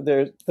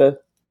the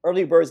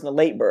early birds and the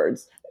late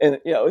birds. And,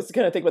 it's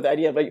kind of think about the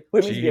idea of like,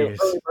 what it means to be an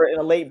early bird and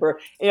a late bird,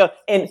 and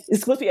it's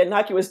supposed to be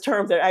innocuous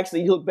terms that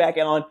actually you look back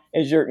on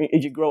as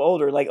you grow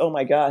older, like, oh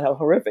my God, how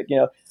horrific,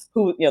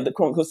 who, the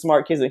quote unquote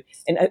smart kids.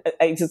 And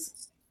I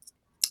just,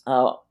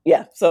 so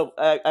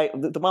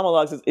the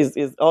monologues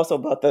is also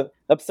about the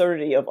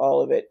absurdity of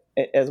all of it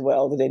as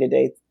well, the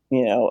day-to-day,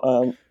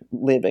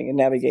 living and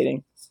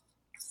navigating.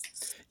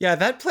 Yeah,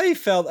 that play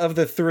felt, of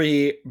the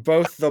three,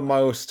 both the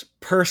most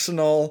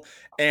personal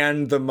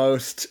and the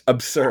most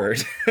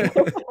absurd.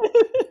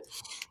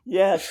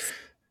 Yes.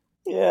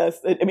 I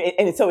mean,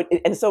 and so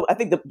I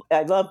think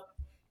I love,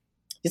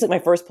 just like my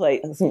first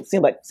play,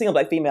 Single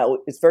Black Female,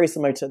 is very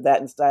similar to that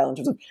in style in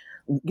terms of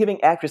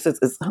giving actresses,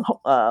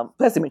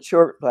 especially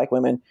mature Black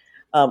women,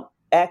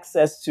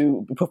 access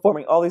to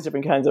performing all these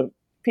different kinds of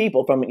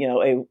people, from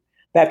a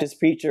Baptist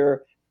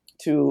preacher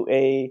to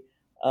a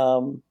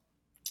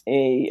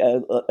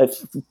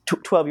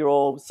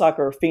 12-year-old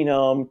soccer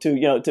phenom to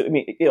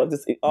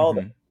just all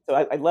the. So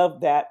I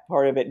love that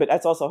part of it, but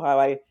that's also how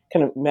I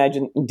kind of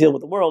imagine deal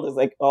with the world, is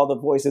like all the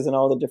voices and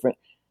all the different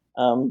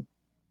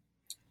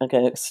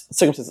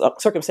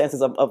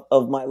circumstances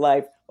of my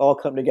life all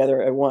come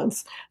together at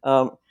once,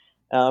 and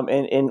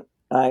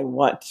I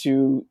want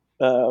to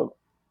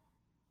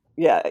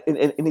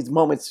in these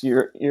moments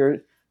you're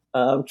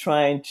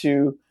trying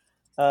to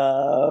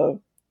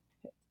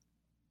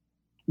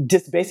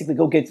just basically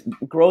go get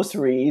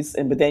groceries,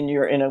 but then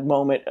you're in a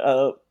moment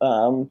of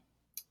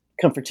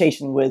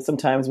confrontation with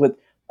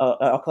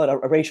I'll call it a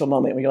racial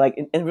moment, where you're like,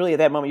 and really at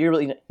that moment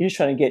you're just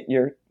trying to get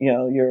your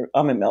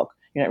almond milk.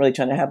 You're not really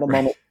trying to have a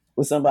moment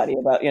with somebody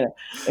about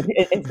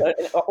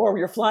or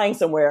you're flying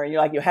somewhere and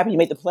you're happy you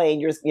made the plane.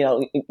 You're just,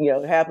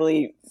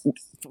 happily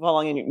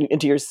falling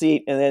into your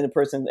seat, and then the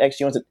person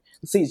actually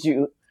sees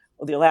you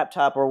with your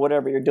laptop or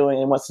whatever you're doing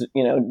and wants to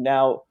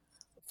now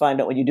find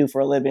out what you do for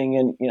a living,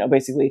 and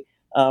basically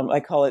I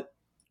call it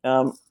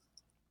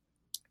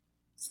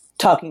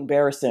talking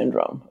bear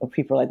syndrome. Of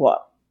people are like,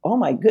 "What? Oh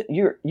my good,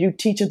 you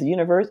teach at the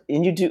university,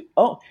 and you do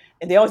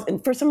and they always,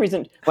 and for some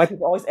reason, white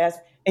people always ask,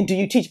 and do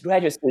you teach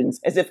graduate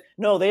students? As if,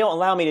 no, they don't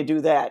allow me to do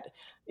that.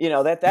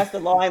 That's the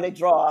line they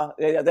draw.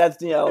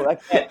 That's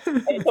like that.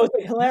 And so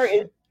it's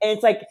hilarious, and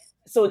it's like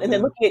so, and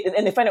then looking at,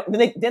 and they find out, then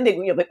they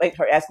they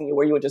start asking you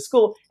where you went to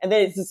school, and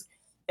then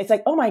it's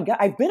like, oh my God,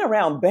 I've been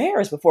around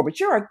bears before, but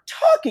you're a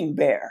talking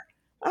bear.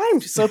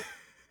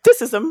 This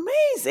is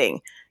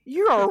amazing.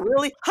 You're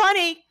really,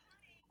 honey,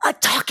 a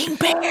talking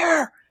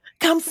bear.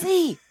 Come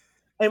see.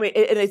 I mean,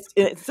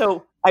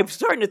 so I'm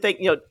starting to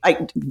think,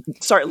 I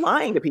start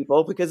lying to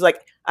people because,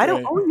 like, I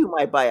don't owe you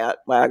my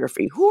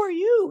biography. Who are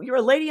you? You're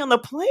a lady on the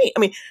plane. I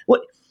mean,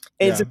 what?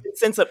 And it's a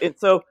sense of it.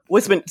 So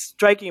what's been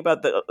striking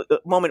about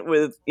the moment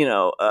with,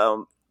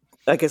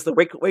 I guess the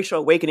racial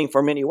awakening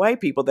for many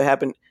white people that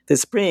happened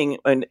this spring,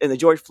 and the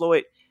George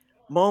Floyd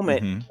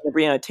moment, the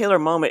Breonna Taylor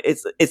moment,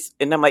 it's,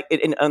 and I'm like,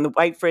 and the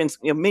white friends,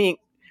 well-meaning,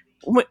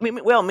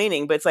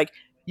 but it's like,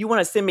 you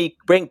want to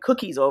bring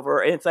cookies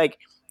over, and it's like,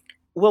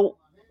 well,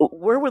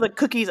 where were the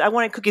cookies? I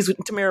wanted cookies when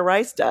Tamir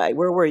Rice died.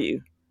 Where were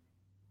you?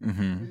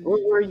 Where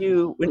were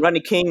you when Rodney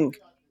King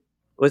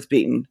was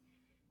beaten.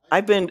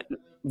 I've been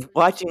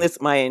watching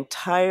this my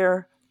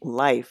entire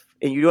life,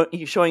 and you're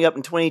showing up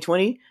in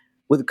 2020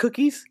 with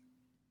cookies.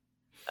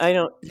 I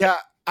don't. Yeah,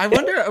 I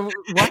wonder,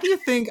 why do you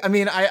think? I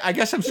mean, I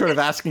guess I'm sort of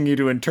asking you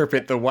to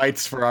interpret the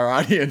whites for our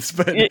audience,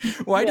 but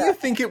why do Yeah. you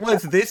think it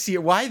was this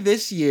year? Why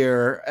this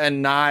year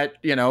and not,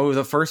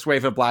 the first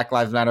wave of Black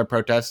Lives Matter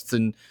protests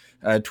in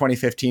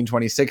 2015,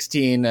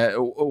 2016?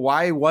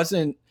 Why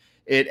wasn't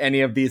it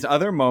any of these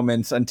other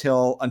moments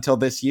until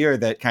this year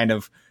that kind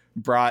of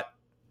brought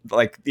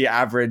like the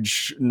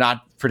average,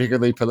 not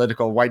particularly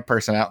political white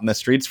person out in the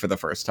streets for the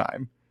first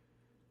time?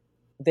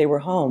 They were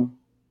home.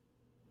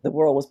 The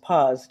world was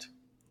paused,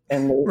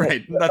 and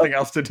Right, nothing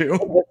else to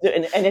do.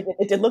 and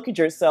to look at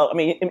yourself. I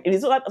mean, a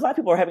lot of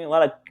people are having a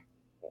lot of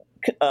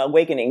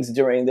awakenings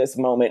during this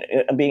moment,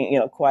 being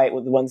quiet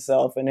with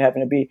oneself and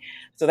having to be.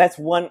 So that's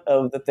one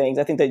of the things.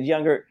 I think that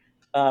younger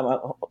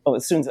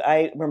students.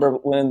 I remember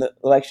when the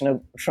election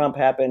of Trump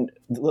happened,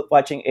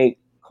 watching a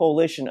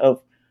coalition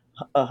of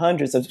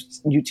hundreds of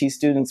UT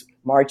students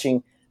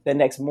marching the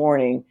next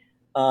morning.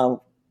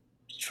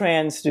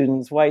 Trans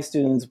students, white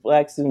students,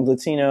 black students,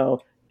 Latino,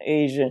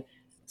 Asian,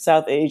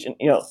 South Asian,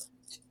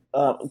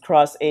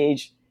 cross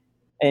age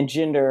and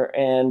gender,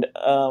 and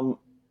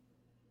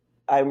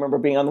I remember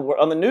being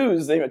on the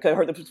news. I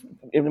heard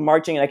the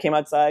marching, and I came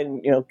outside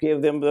and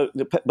gave them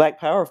the Black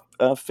Power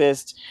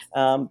fist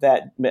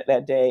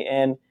that day.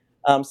 And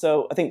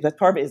so I think that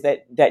part of it is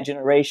that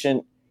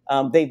generation.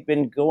 They've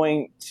been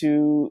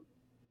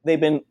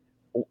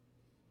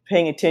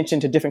paying attention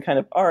to different kind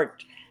of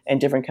art and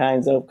different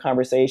kinds of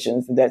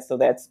conversations. So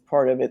that's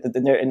part of it.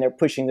 And they're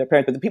pushing their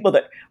parents. But the people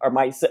that are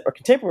my or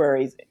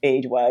contemporaries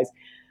age wise,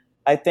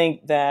 I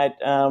think that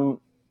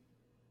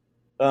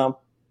the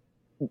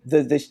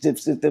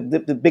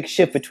big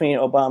shift between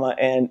Obama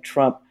and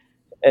Trump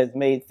has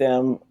made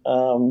them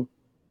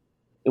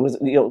it was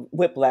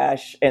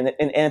whiplash, and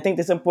I think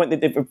at some point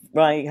that they're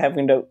probably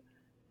having to,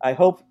 I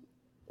hope,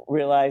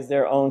 realize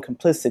their own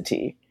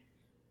complicity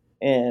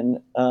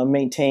in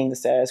maintaining the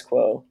status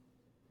quo.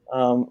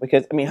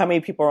 Because I mean, how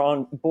many people are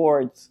on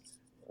boards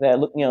that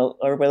look,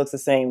 everybody looks the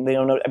same? They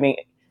don't know. I mean,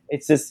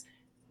 it's just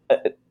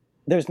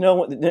there's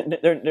no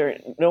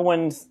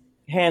one's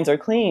hands are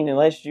clean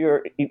unless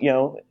you're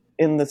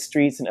in the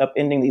streets and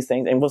upending these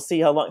things. And we'll see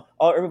how long.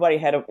 Everybody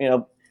had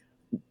a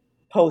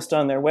post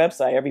on their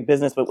website, every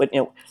business, but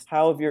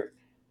how have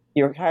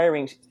your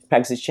hiring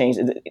practices changed?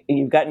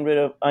 You've gotten rid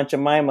of Aunt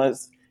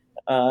Jemima's,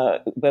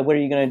 but what are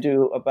you going to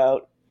do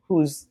about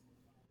who's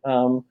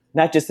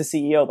not just the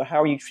CEO, but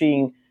how are you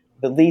treating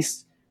the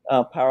least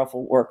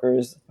powerful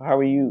workers? How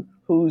are you?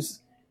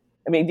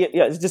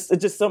 It's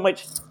just so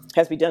much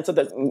has to be done. So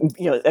that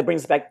that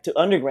brings us back to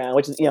underground,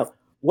 which is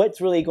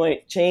what's really going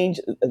to change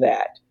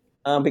that,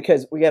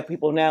 because we have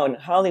people now in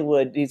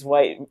Hollywood, these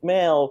white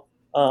male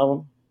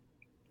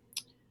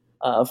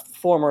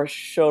former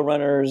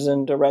showrunners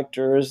and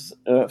directors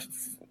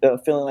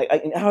feeling like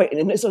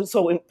and it's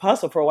so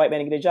impossible for a white man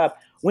to get a job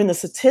when the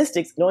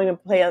statistics don't even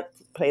play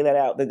that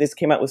out. That this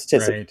came out with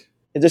statistics.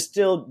 Right. There's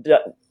still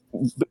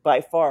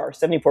by far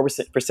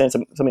 74%,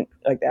 something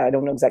like that. I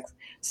don't know exact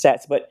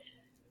stats, but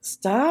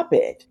stop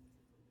it.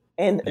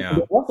 And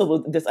also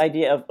this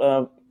idea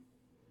of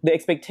the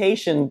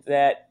expectation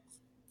that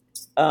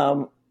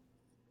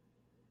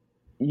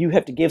you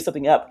have to give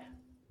something up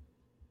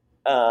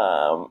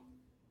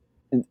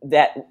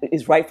that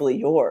is rightfully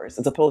yours,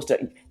 as opposed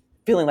to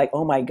feeling like,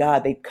 oh my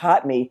God, they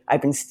caught me.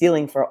 I've been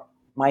stealing for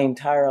my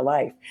entire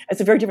life. It's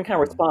a very different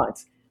kind of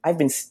response. I've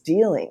been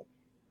stealing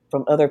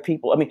from other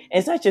people. I mean, and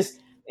it's not just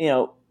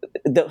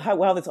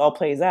how this all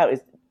plays out.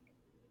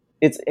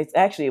 It's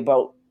actually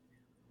about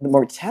the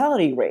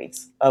mortality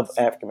rates of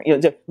African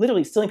Americans. They're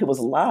literally stealing people's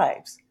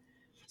lives.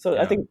 So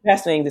I think it's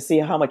fascinating to see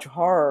how much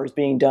horror is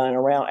being done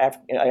around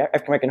African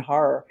American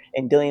horror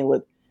and dealing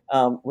with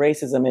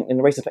racism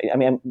and racist. I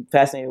mean, I'm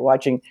fascinated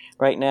watching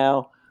right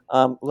now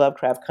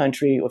Lovecraft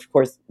Country, of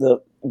course, the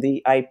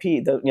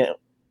IP,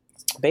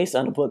 based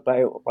on a book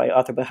by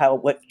author, but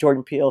what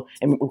Jordan Peele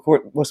and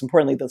most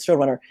importantly the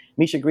showrunner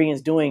Misha Green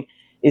is doing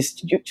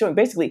is showing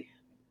basically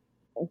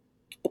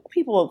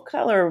people of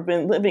color have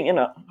been living in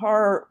a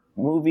horror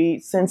movie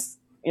since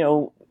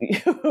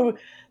the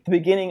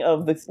beginning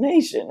of this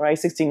nation, right?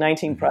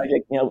 1619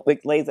 Project,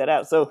 lays that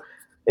out. So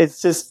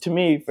it's just, to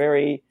me,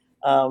 very.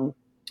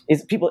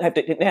 Is people have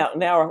to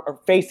now are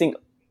facing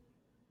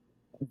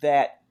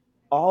that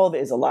all of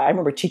it is a lie. I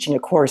remember teaching a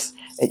course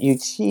at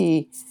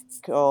UT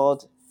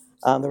called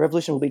 "The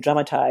Revolution Will Be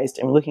Dramatized,"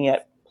 and we're looking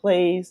at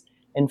plays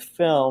and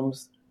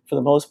films for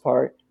the most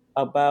part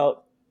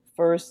about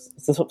first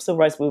the civil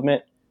rights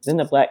movement, then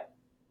the Black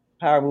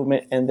Power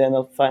movement, and then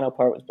the final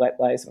part was Black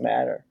Lives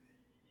Matter.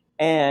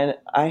 And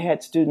I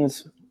had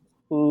students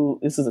who,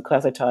 this is a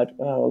class I taught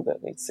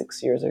like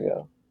 6 years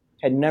ago,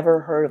 had never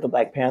heard of the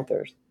Black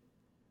Panthers.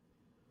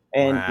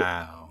 And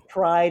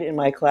pride in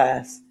my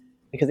class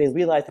because they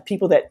realized the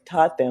people that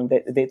taught them,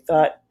 that they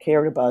thought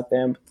cared about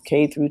them,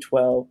 K through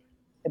 12,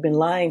 had been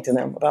lying to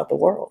them about the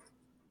world.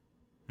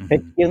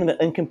 Had given them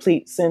an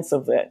incomplete sense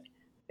of that.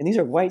 And these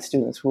are white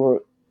students who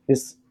were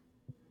just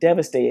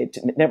devastated.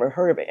 Never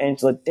heard of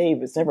Angela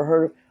Davis. Never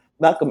heard of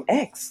Malcolm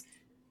X.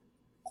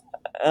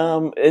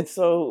 And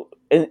so,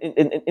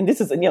 and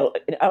this is,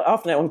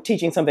 often I'm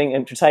teaching something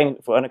and deciding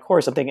on a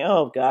course, I'm thinking,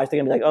 oh gosh, they're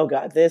gonna be like, oh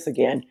God, this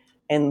again,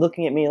 and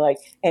looking at me like,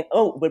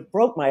 but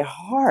broke my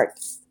heart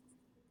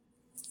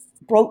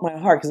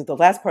because the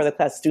last part of the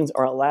class, students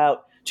are allowed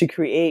to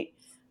create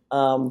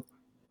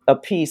a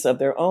piece of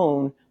their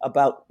own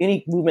about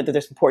any movement that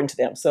is important to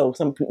them. So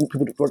some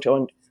people worked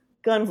on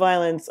gun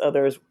violence,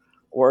 others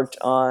worked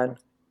on,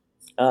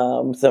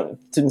 some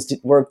students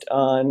worked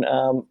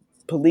on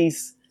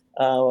police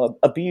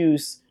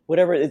abuse,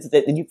 whatever it is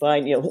that you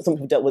find. Some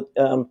people dealt with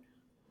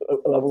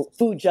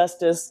food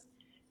justice.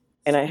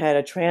 And I had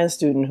a trans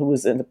student who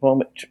was in the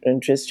moment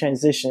and just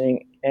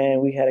transitioning,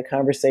 and we had a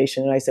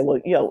conversation. And I said,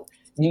 well,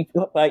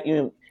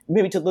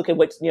 maybe to look at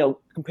what's,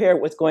 compare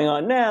what's going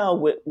on now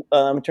with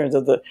in terms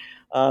of the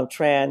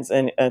trans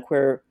and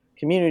queer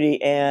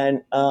community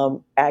and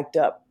ACT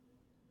UP.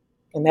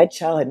 And that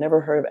child had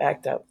never heard of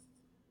ACT UP.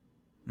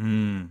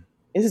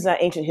 This is not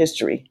ancient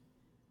history.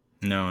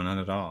 No, not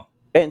at all.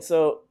 And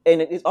so,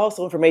 and it's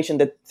also information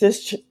that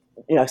this,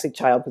 I say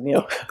child,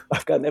 because,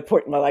 I've gotten that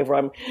point in my life where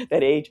I'm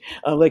that age.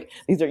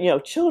 These are,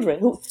 children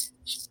who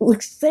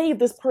saved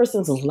this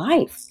person's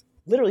life,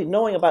 literally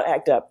knowing about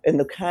ACT UP and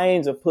the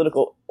kinds of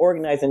political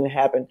organizing that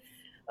happened.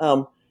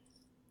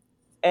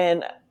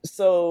 And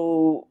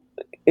so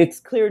it's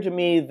clear to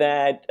me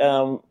that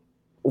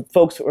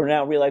folks are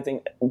now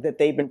realizing that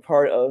they've been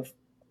part of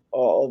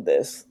all of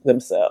this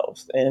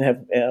themselves and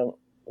have,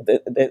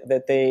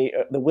 that they,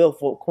 the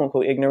willful, quote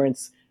unquote,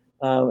 ignorance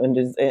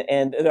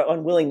and their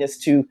unwillingness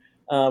to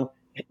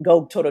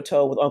go toe to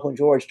toe with Uncle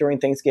George during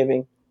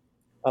Thanksgiving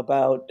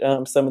about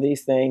some of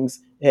these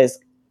things has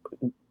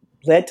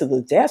led to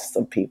the deaths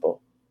of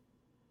people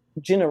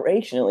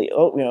generationally.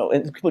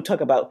 And people talk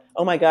about,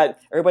 oh my God,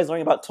 everybody's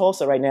learning about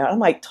Tulsa right now. I'm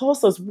like,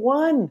 Tulsa's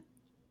one.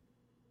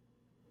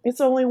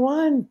 It's only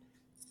one.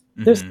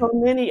 Mm-hmm. There's so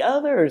many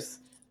others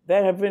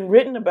that have been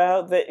written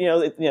about that,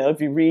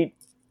 if you read,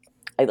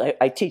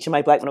 I teach in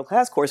my Black Middle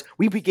Class course,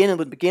 we begin in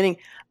the beginning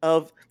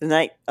of the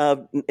night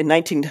in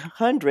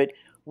 1900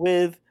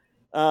 with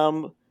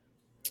the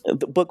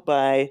book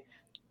by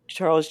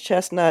Charles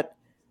Chestnut,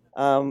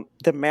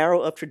 The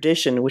Marrow of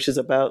Tradition, which is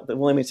about the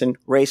Wilmington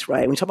race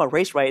riot. When you talk about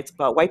race riot, it's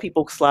about white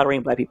people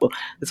slaughtering Black people.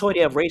 This whole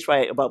idea of race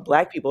riot about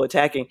Black people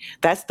attacking,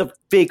 that's the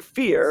big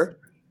fear.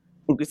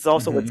 It's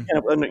also what's kind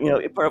of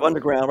part of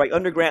underground, right?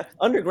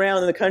 Underground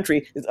in the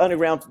country is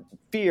underground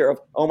fear of,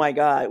 oh my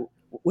God,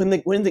 when they're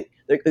going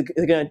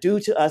to do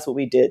to us what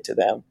we did to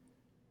them,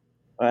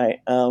 right?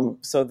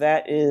 So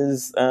that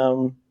is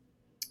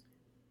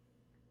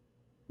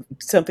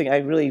something I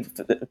really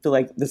feel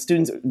like the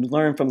students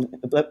learn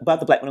about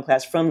the Black middle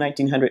class from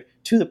 1900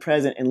 to the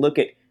present and look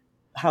at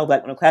how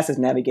Black middle class has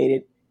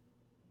navigated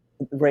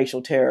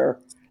racial terror.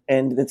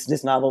 And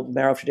this novel,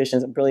 Marrow of Tradition,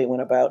 is a brilliant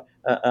one about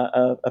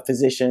a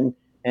physician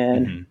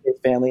and his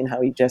family and how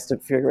he just to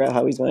figure out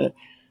how he's going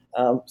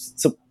to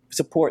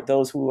support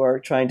those who are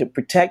trying to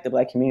protect the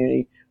Black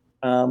community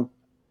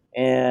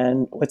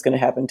and what's going to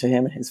happen to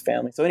him and his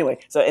family. So anyway,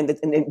 and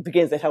it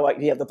begins at how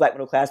you have the Black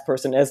middle class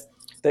person as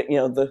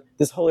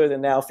this holier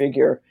than thou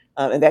figure,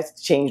 and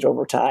that's changed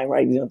over time,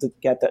 right? To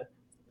get the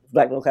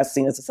Black middle class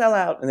seen as a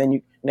sellout, and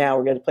then now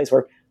we're at a place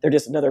where they're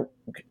just another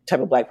type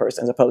of Black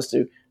person as opposed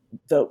to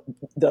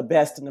the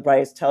best and the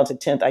brightest, talented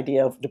 10th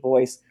idea of Du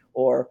Bois,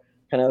 or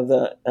kind of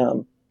the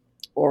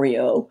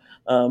Oreo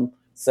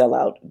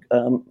sellout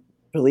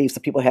beliefs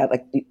that people had,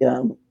 like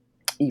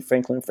E.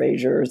 Franklin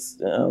Frazier's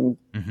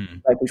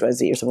Black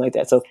Bourgeoisie or something like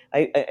that. So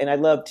I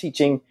love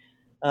teaching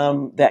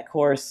that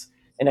course,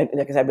 and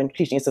because I've been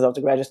teaching it since I was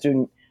a graduate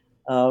student,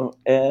 and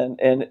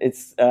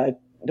it's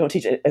don't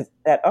teach it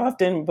that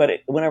often, but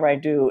whenever I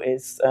do,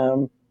 it's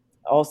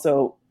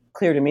also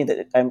clear to me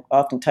that I'm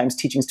oftentimes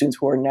teaching students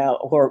who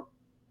are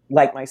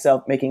like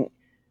myself, making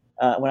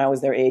when I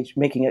was their age,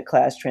 making a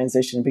class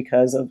transition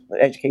because of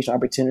educational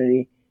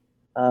opportunity.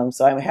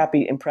 So I'm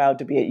happy and proud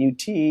to be at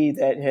UT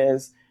that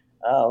has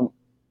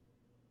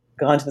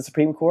gone to the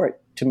Supreme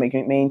Court to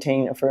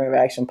maintain affirmative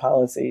action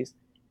policies.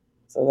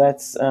 So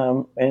that's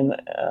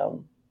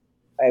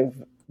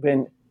I've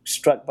been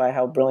struck by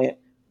how brilliant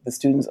the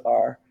students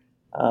are.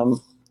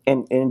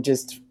 And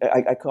just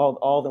I called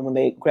all of them when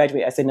they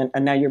graduate. I said,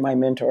 "And now you're my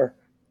mentor."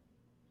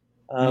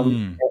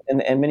 And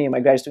many of my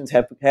graduate students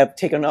have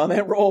taken on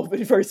that role,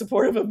 been very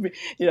supportive of me.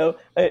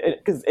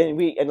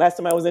 And last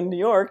time I was in New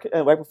York,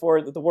 right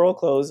before the world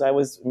closed, I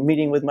was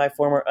meeting with my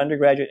former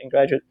undergraduate and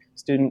graduate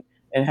student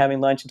and having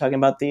lunch and talking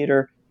about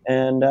theater.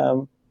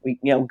 And we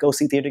go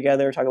see theater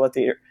together, talk about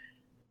theater.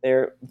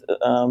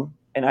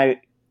 And I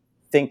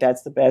think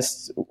that's the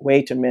best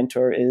way to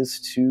mentor,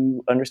 is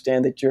to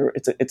understand that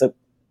it's a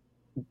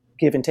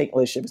give and take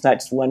relationship. It's not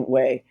just one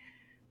way.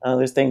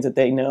 There's things that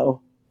they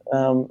know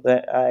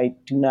that I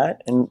do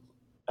not, and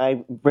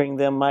I bring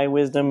them my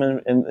wisdom,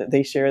 and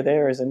they share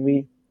theirs, and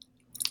we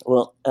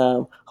will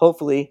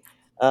hopefully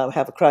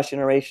have a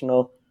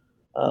cross-generational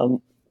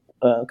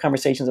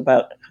conversations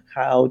about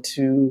how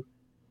to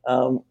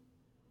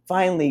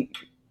finally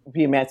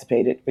be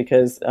emancipated,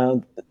 because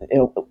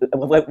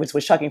what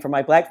was shocking for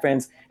my Black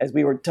friends as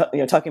we were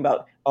talking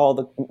about all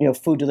the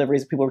food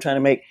deliveries people were trying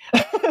to make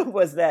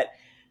was that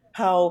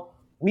how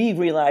we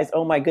realized,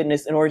 oh my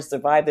goodness, in order to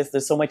survive this,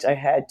 there's so much I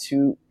had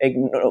to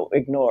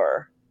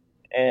ignore.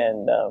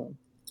 And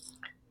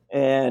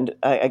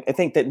I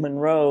think that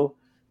Monroe,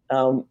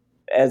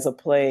 as a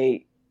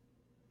play,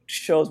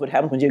 shows what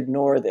happens when you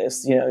ignore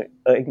this,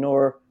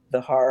 ignore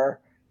the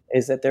horror,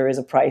 is that there is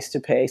a price to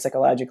pay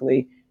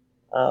psychologically.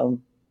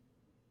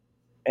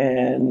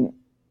 And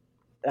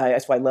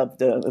that's why I love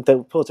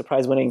the Pulitzer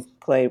Prize winning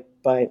play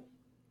by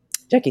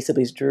Jackie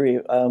Sibley's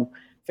Drury,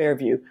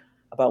 Fairview,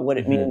 about what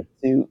it means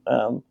to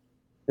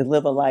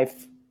live a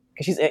life.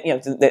 Because she's, I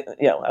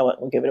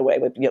won't give it away,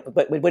 but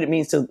what it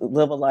means to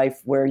live a life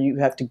where you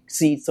have to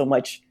cede so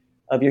much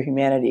of your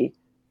humanity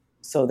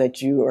so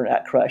that you are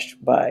not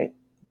crushed by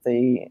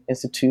the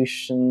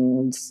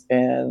institutions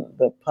and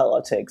the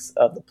politics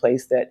of the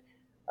place that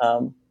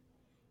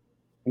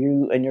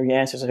you and your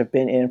ancestors have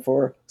been in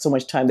for so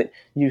much time that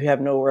you have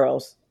nowhere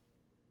else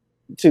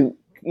to,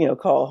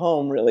 call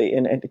home, really,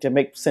 and to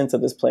make sense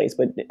of this place.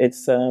 But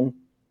it's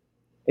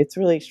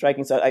really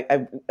striking. So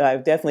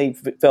I've definitely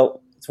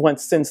felt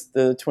once since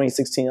the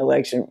 2016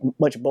 election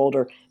much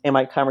bolder in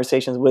my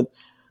conversations with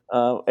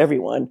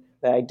everyone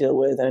that I deal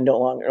with, and I no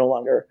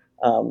longer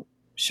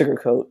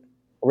sugarcoat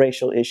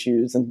racial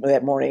issues. And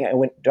that morning, I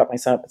went to drop my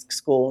son off at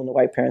school, and the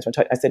white parents were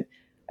talking.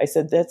 I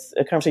said, that's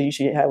a conversation you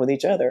should have with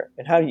each other.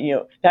 And how do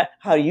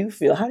you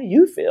feel? How do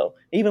you feel?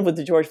 Even with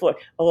the George Floyd,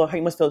 oh,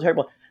 you must feel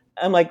terrible.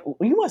 I'm like, well,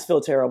 you must feel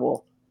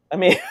terrible. I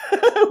mean,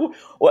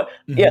 well,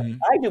 yeah,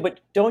 I do, but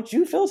don't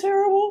you feel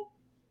terrible?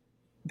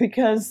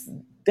 Because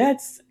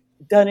that's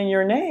done in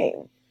your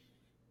name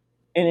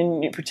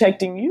and in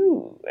protecting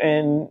you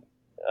and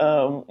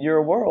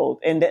your world.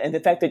 And the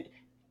fact that,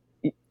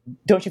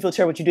 don't you feel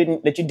terrible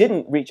that you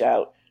didn't reach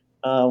out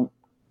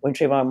when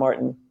Trayvon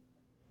Martin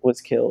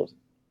was killed?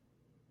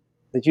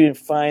 That you didn't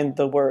find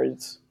the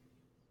words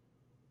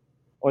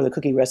or the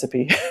cookie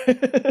recipe.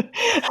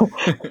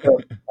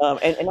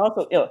 And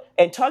also,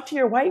 and talk to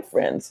your white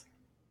friends.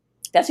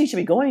 That's who you should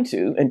be going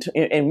to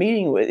and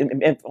meeting with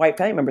and white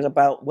family members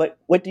about what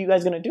are you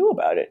guys going to do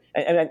about it.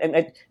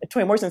 And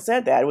Toni Morrison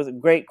said that. It was a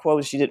great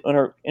quote she did on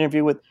her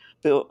interview with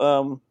Bill,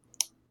 the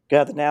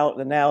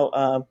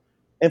now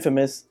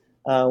infamous,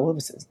 what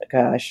was it?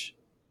 Gosh,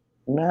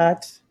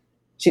 not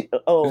she.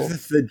 Oh, is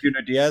this the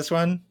Junot Diaz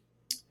one?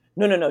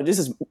 No. This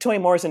is Toni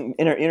Morrison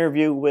in her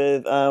interview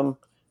with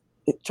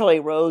Charlie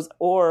Rose,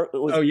 or it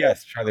was,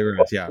 yes, Charlie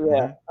Rose, yeah.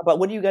 About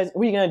what are you going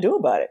to do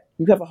about it?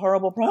 You have a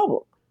horrible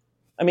problem.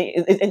 I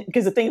mean,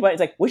 because the thing about it is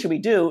like, what should we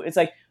do? It's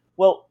like,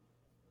 well,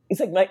 it's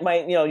like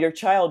my your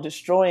child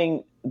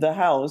destroying the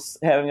house,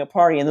 having a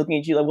party, and looking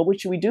at you like, well, what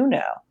should we do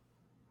now?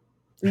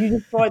 You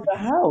destroyed the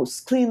house,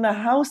 clean the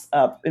house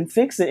up, and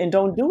fix it, and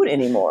don't do it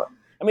anymore.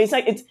 I mean, it's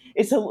like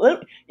it's a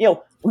little, we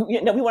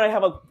want to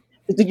have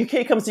your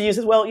kid comes to you and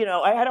says, well,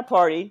 I had a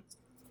party,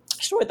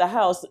 destroyed the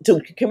house.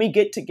 Can we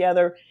get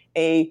together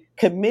a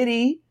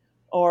committee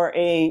or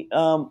a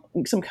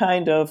some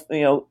kind of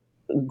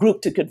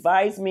group to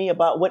advise me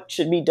about what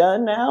should be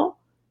done now?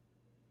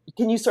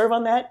 Can you serve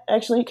on that?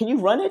 Actually, can you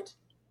run it,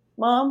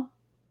 Mom?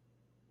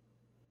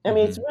 I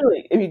mean, it's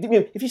really,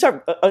 if you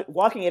start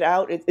walking it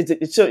out,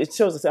 it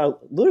shows us how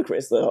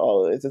ludicrous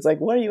all is. It's like,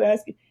 what are you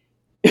asking?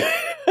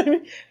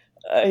 I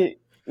mean,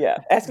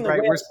 asking the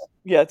whales,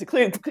 to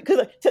clear,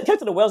 because talk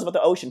to the whales about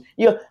the ocean.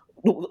 The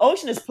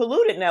ocean is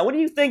polluted now. What do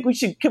you think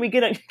can we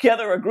get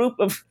together a group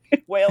of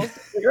whales to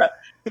figure out?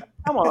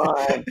 Come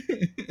on,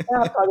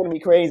 stop talking to me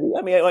crazy.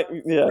 I mean,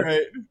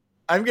 right.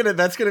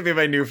 That's gonna be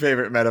my new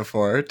favorite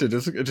metaphor to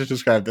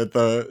describe that.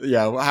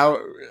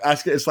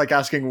 It's like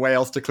asking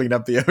whales to clean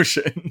up the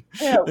ocean.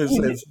 Yeah,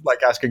 it's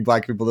like asking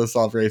Black people to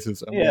solve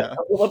racism. Yeah.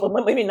 Well,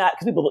 maybe not,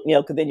 because people,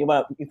 because then you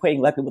want to equating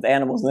Black people with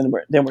animals, and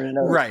then we're in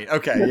another. Right.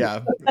 Okay.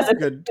 Yeah.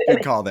 good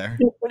call there.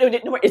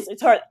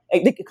 It's hard.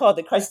 They could call it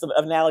the crisis of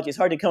analogy. It's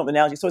hard to come up with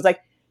analogy. So it's like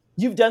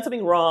you've done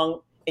something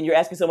wrong, and you're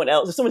asking someone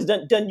else. If someone's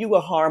done you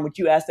a harm, would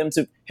you ask them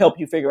to help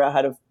you figure out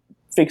how to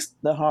fix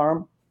the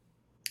harm?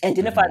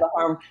 Identify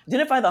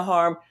the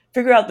harm,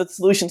 figure out the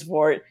solutions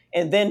for it,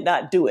 and then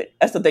not do it.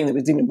 That's the thing that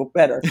was even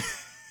better.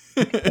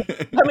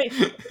 I mean,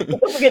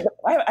 don't forget,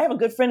 I have a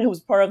good friend who was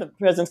part of the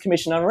President's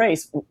Commission on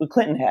Race, what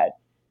Clinton had.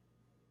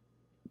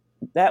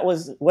 That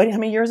was, how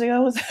many years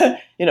ago was that?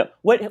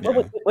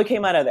 What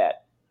came out of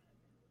that?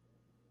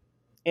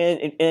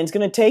 And it's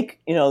going to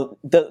take,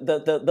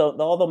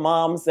 all the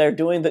moms that are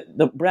doing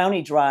the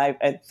brownie drive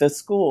at the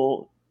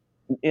school,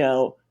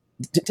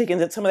 taking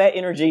some of that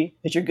energy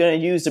that you're going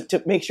to use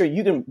to make sure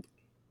you can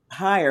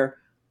hire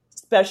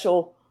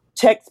special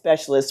tech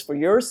specialists for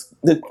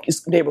the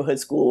neighborhood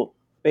school.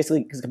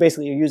 Basically, because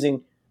you're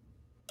using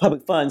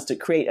public funds to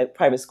create a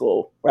private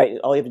school, right?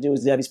 All you have to do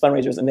is have these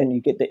fundraisers, and then you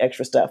get the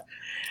extra stuff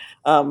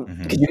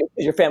because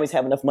your families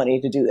have enough money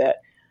to do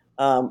that.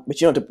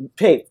 But you don't have to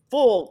pay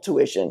full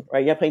tuition,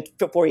 right? You're paying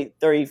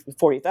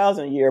 $40,000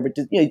 a year, but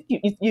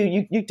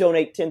you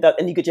donate $10,000,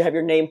 and you get to have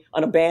your name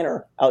on a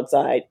banner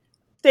outside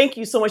thank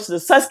you so much to the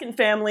Suskin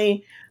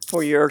family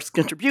for your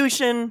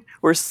contribution.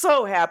 We're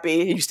so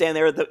happy. And you stand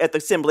there at the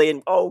assembly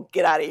and, oh,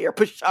 get out of here.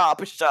 Pshaw,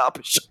 pshaw,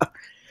 pshaw.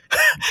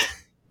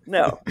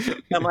 No,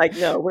 I'm like,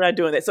 no, we're not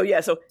doing that. So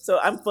yeah, so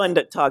I'm fun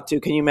to talk to.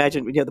 Can you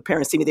imagine? The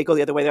parents see me, they go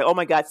the other way. They're, oh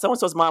my God, so and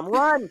so's mom,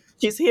 run!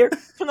 She's here.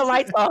 Turn the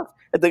lights off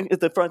at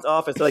the front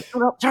office. They're like,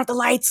 turn off the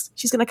lights.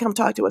 She's gonna come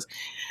talk to us.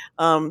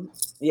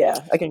 Yeah,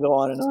 I can go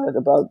on and on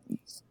about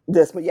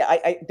this, but yeah,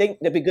 I think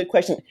that'd be a good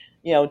question,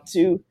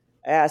 to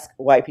ask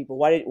white people.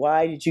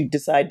 Why did you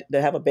decide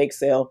to have a bake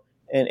sale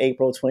in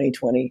April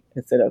 2020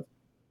 instead of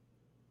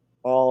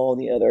all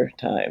the other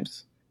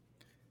times?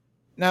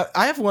 Now,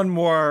 I have one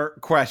more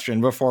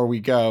question before we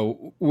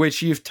go,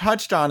 which you've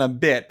touched on a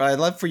bit, but I'd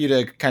love for you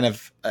to kind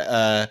of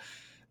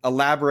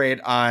elaborate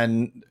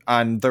on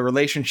the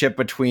relationship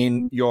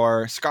between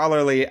your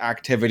scholarly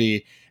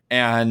activity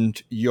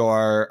and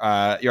your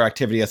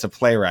activity as a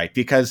playwright,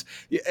 because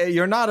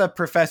you're not a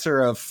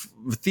professor of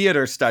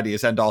theater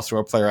studies and also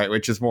a playwright,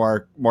 which is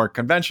more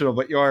conventional,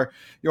 but you're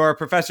a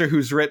professor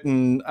who's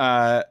written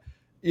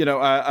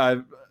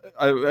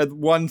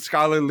one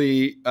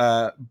scholarly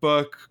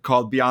book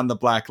called Beyond the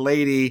Black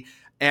Lady,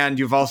 and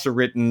you've also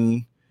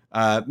written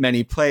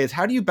many plays.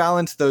 How do you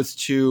balance those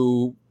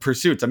two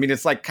pursuits? I mean,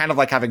 it's like kind of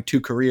like having two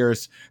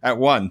careers at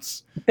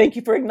once. Thank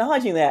you for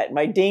acknowledging that.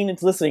 My dean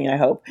is listening, I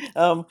hope.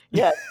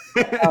 Yeah.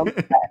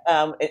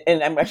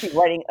 And I'm actually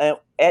writing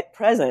at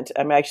present.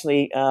 I'm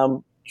actually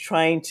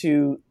trying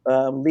to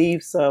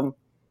leave some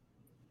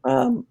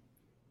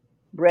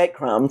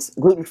breadcrumbs,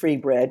 gluten-free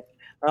bread,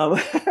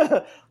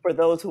 for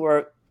those who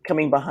are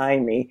coming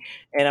behind me.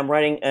 And I'm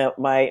writing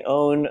my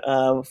own,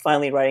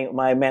 finally writing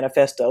my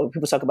manifesto.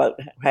 People talk about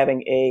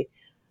having a,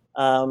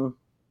 I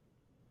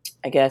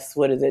guess,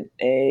 what is it?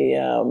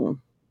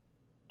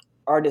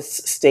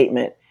 Artist's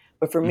statement.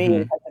 But for me,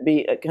 it has to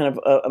be a kind of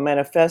a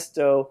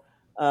manifesto.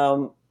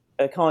 I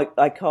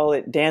call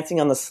it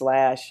dancing on the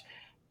slash,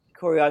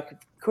 choreography.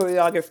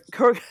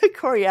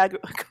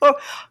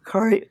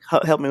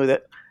 Help me with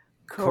it.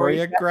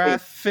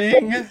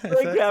 Choreographing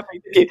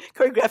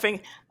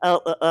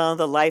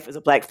the life as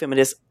a Black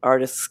feminist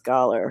artist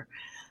scholar.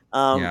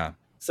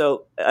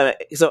 So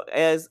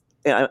as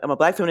I'm a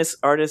Black feminist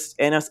artist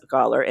and a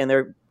scholar,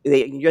 and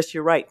yes,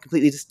 you're right,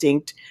 completely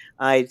distinct.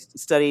 I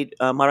studied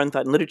modern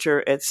thought and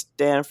literature at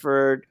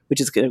Stanford,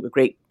 which is a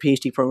great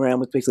PhD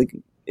program with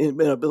basically a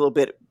little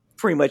bit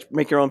pretty much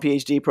make your own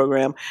PhD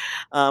program.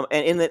 And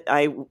in that,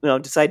 I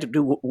decided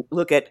to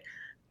look at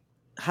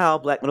how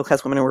Black middle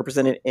class women are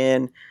represented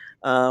in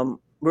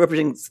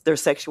representing their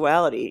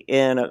sexuality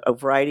in a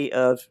variety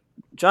of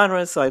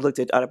genres. So I looked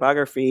at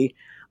autobiography,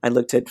 I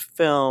looked at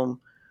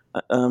film,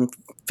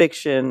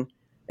 fiction,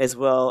 as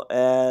well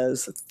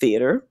as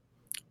theater.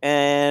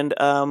 And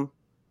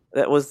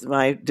that was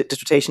my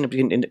dissertation.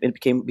 It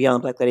became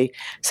Beyond the Black Lady,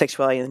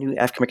 Sexuality in the New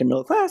African American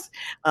Middle Class.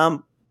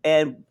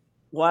 And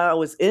while I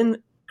was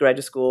in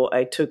graduate school,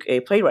 I took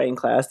a playwriting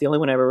class, the only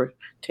one I ever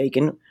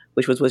taken,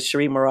 which was with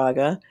Cherie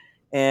Moraga.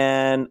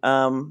 And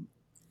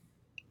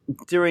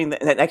during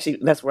that, actually,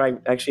 that's where I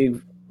actually,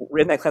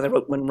 in that class, I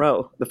wrote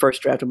Monroe, the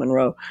first draft of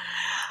Monroe.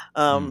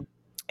 And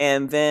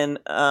then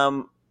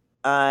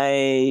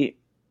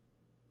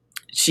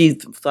she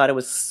thought it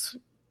was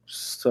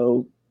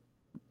so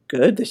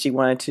good that she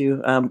wanted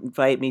to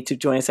invite me to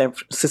join San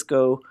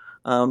Francisco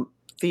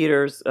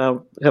theaters,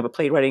 have a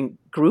playwriting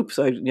group.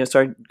 So I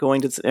started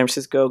going to San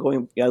Francisco,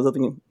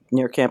 living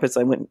near campus.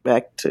 I went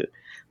back to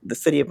the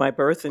city of my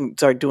birth and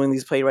started doing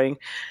these playwriting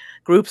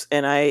groups.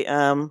 And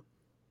I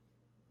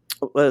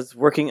was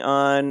working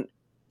on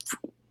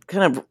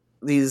kind of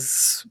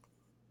these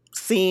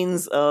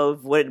scenes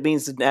of what it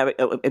means to navigate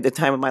at the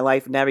time of my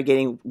life,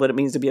 navigating what it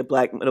means to be a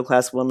Black middle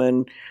class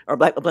woman, or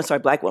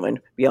Black woman,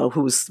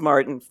 who's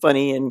smart and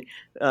funny and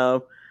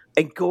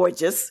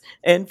gorgeous,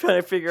 and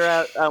trying to figure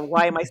out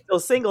why am I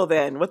still single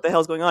then? What the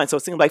hell's going on? So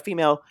single Black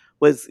female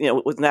was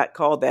not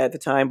called that at the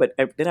time, but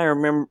then I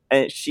remember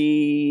I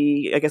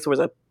guess there was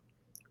a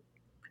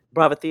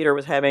Brava Theater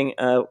was having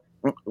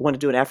wanted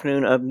to do an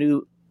afternoon of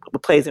new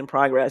plays in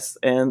progress,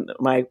 and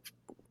my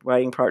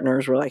writing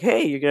partners were like,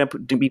 hey, you're going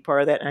to be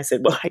part of that? And I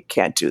said, well, I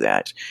can't do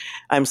that.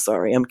 I'm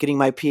sorry. I'm getting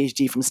my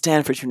PhD from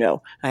Stanford,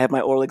 I have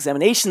my oral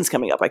examinations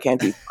coming up. I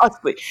can't be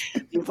possibly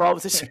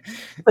involved with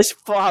such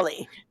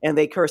folly. And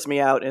they cursed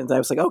me out, and I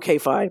was like, okay,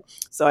 fine.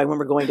 So I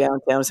remember going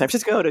downtown to San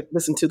Francisco to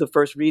listen to the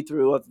first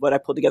read-through of what I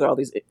pulled together, all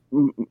these,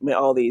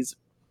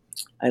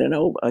 I don't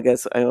know, I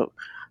guess,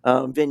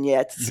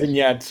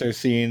 vignettes or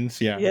scenes.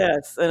 Yeah.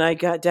 Yes. And I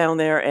got down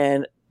there,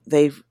 and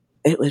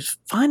it was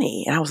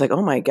funny, and I was like,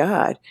 "Oh my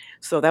God!"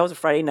 So that was a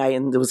Friday night,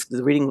 and there was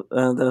the reading.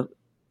 The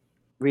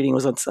reading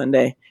was on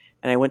Sunday,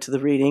 and I went to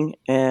the reading,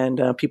 and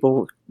people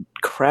were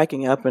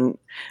cracking up. And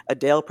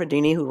Adele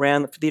Prandini, who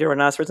ran the Theater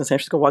Rhinoceros in San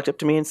Francisco, walked up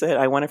to me and said,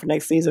 "I want it for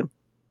next season."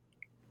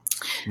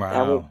 Wow!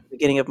 That was the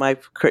beginning of my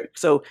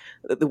so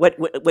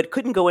what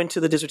couldn't go into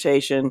the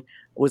dissertation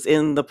was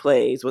in the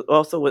plays, was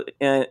also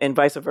and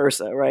vice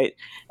versa, right?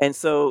 And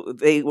so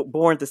they were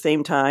born at the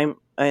same time,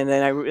 and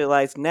then I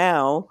realized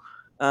now.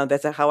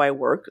 That's how I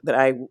work, that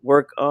I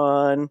work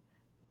on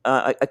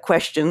a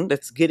question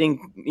that's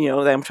getting,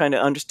 that I'm trying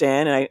to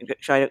understand, and I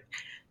try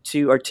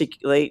to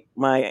articulate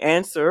my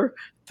answer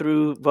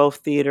through both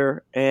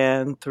theater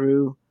and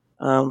through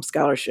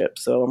scholarship.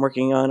 So I'm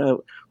working on a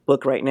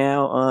book right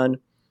now on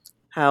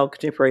how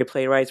contemporary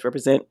playwrights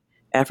represent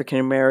African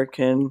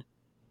American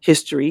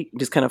history,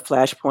 just kind of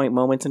flashpoint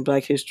moments in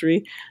Black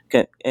history.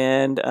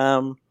 And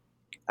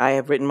I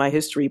have written my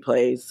history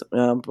plays,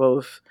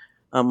 both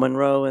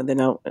Monroe and then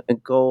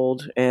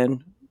Gold,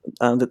 and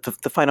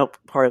the final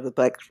part of the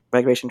Black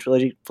Migration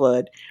trilogy,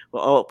 Flood,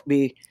 will all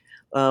be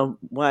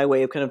my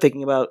way of kind of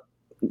thinking about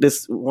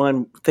this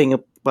one thing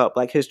about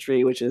Black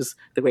history, which is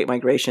the Great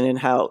Migration and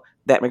how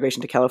that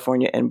migration to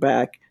California and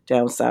back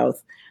down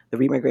south, the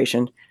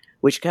remigration,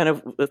 which kind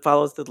of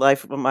follows the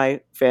life of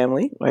my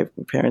family. My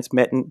parents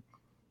met in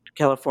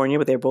California,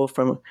 but they're both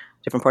from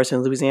different parts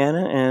of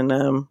Louisiana, and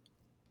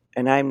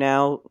I'm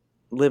now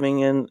living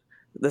in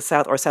the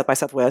South or South by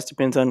Southwest,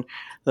 depends on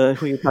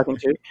who you're talking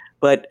to.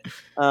 But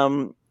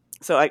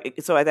so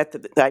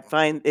I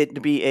find it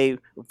to be a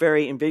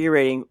very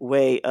invigorating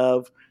way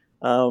of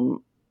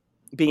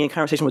being in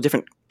conversation with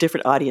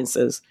different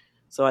audiences.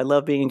 So I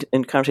love being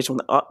in conversation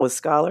with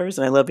scholars,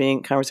 and I love being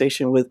in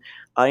conversation with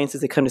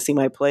audiences that come to see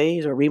my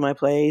plays or read my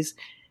plays.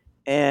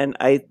 And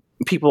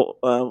people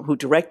who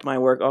direct my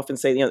work often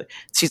say,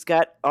 she's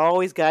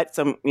always got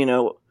some,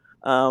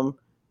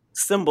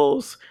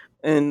 symbols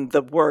in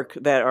the work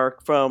that are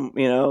from,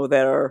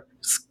 that are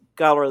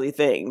scholarly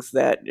things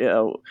that,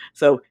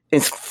 so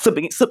it's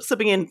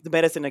slipping in the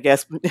medicine, I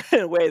guess, in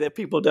a way that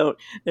people don't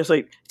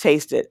necessarily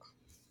taste it.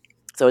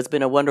 So it's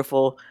been a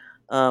wonderful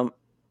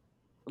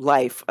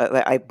life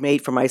that I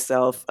made for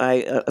myself.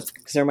 I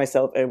consider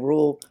myself a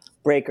rule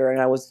breaker,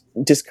 and I was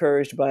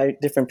discouraged by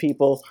different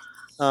people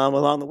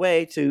along the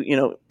way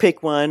to,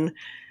 pick one.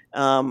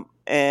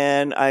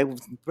 And I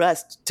was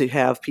blessed to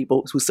have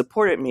people who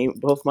supported me,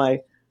 both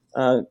my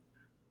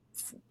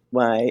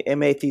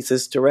MA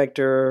thesis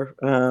director,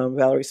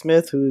 Valerie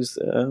Smith, who's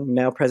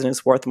now president of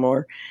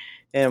Swarthmore,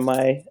 and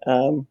my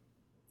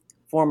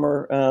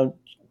former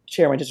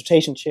chair, my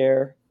dissertation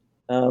chair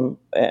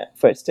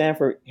at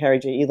Stanford, Harry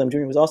J. Elam Jr.,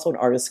 who was also an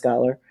artist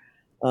scholar.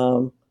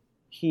 They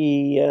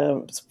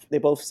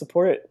both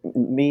supported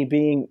me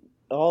being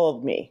all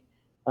of me.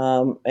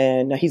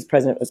 And now he's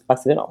president of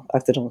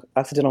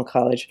Occidental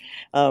College.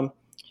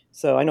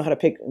 So I know how to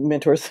pick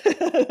mentors,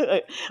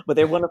 but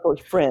they're wonderful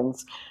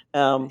friends.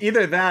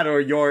 Either that or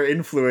your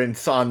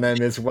influence on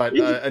them is what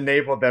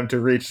enabled them to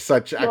reach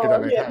such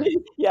academic heights.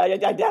 Yeah,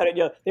 I doubt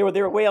it. They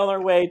were way on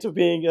their way to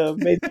being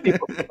amazing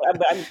people.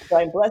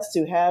 I'm blessed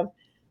to have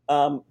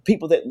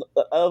people that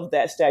of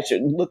that stature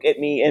look at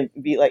me and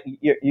be like,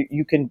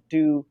 you can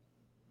do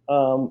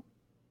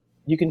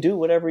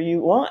whatever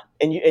you want.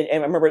 And I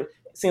remember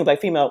seeing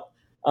like female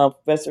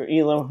Professor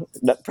Elam,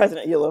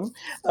 President Elam,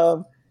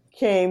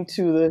 came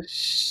to the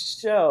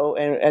show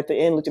and at the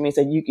end looked at me and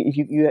said, you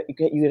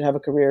could have a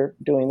career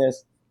doing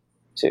this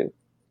too.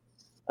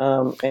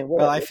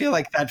 Well, I feel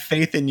like that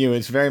faith in you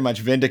is very much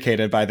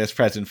vindicated by this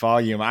present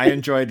volume. I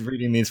enjoyed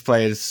reading these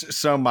plays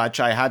so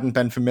much. I hadn't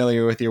been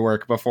familiar with your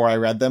work before I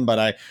read them,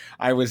 but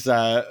I was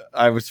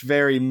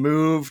very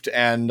moved,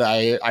 and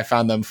I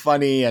found them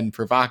funny and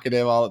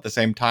provocative all at the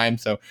same time.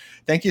 So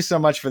thank you so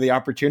much for the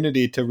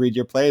opportunity to read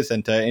your plays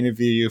and to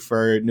interview you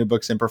for New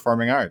Books in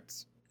Performing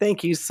Arts.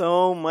 Thank you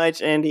so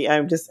much, Andy.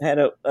 I've just had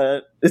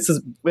this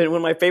has been one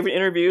of my favorite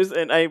interviews,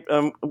 and I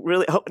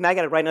really hope, and I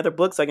got to write another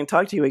book so I can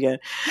talk to you again.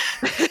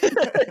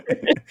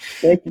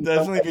 Thank you.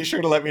 Definitely be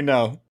sure to let me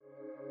know.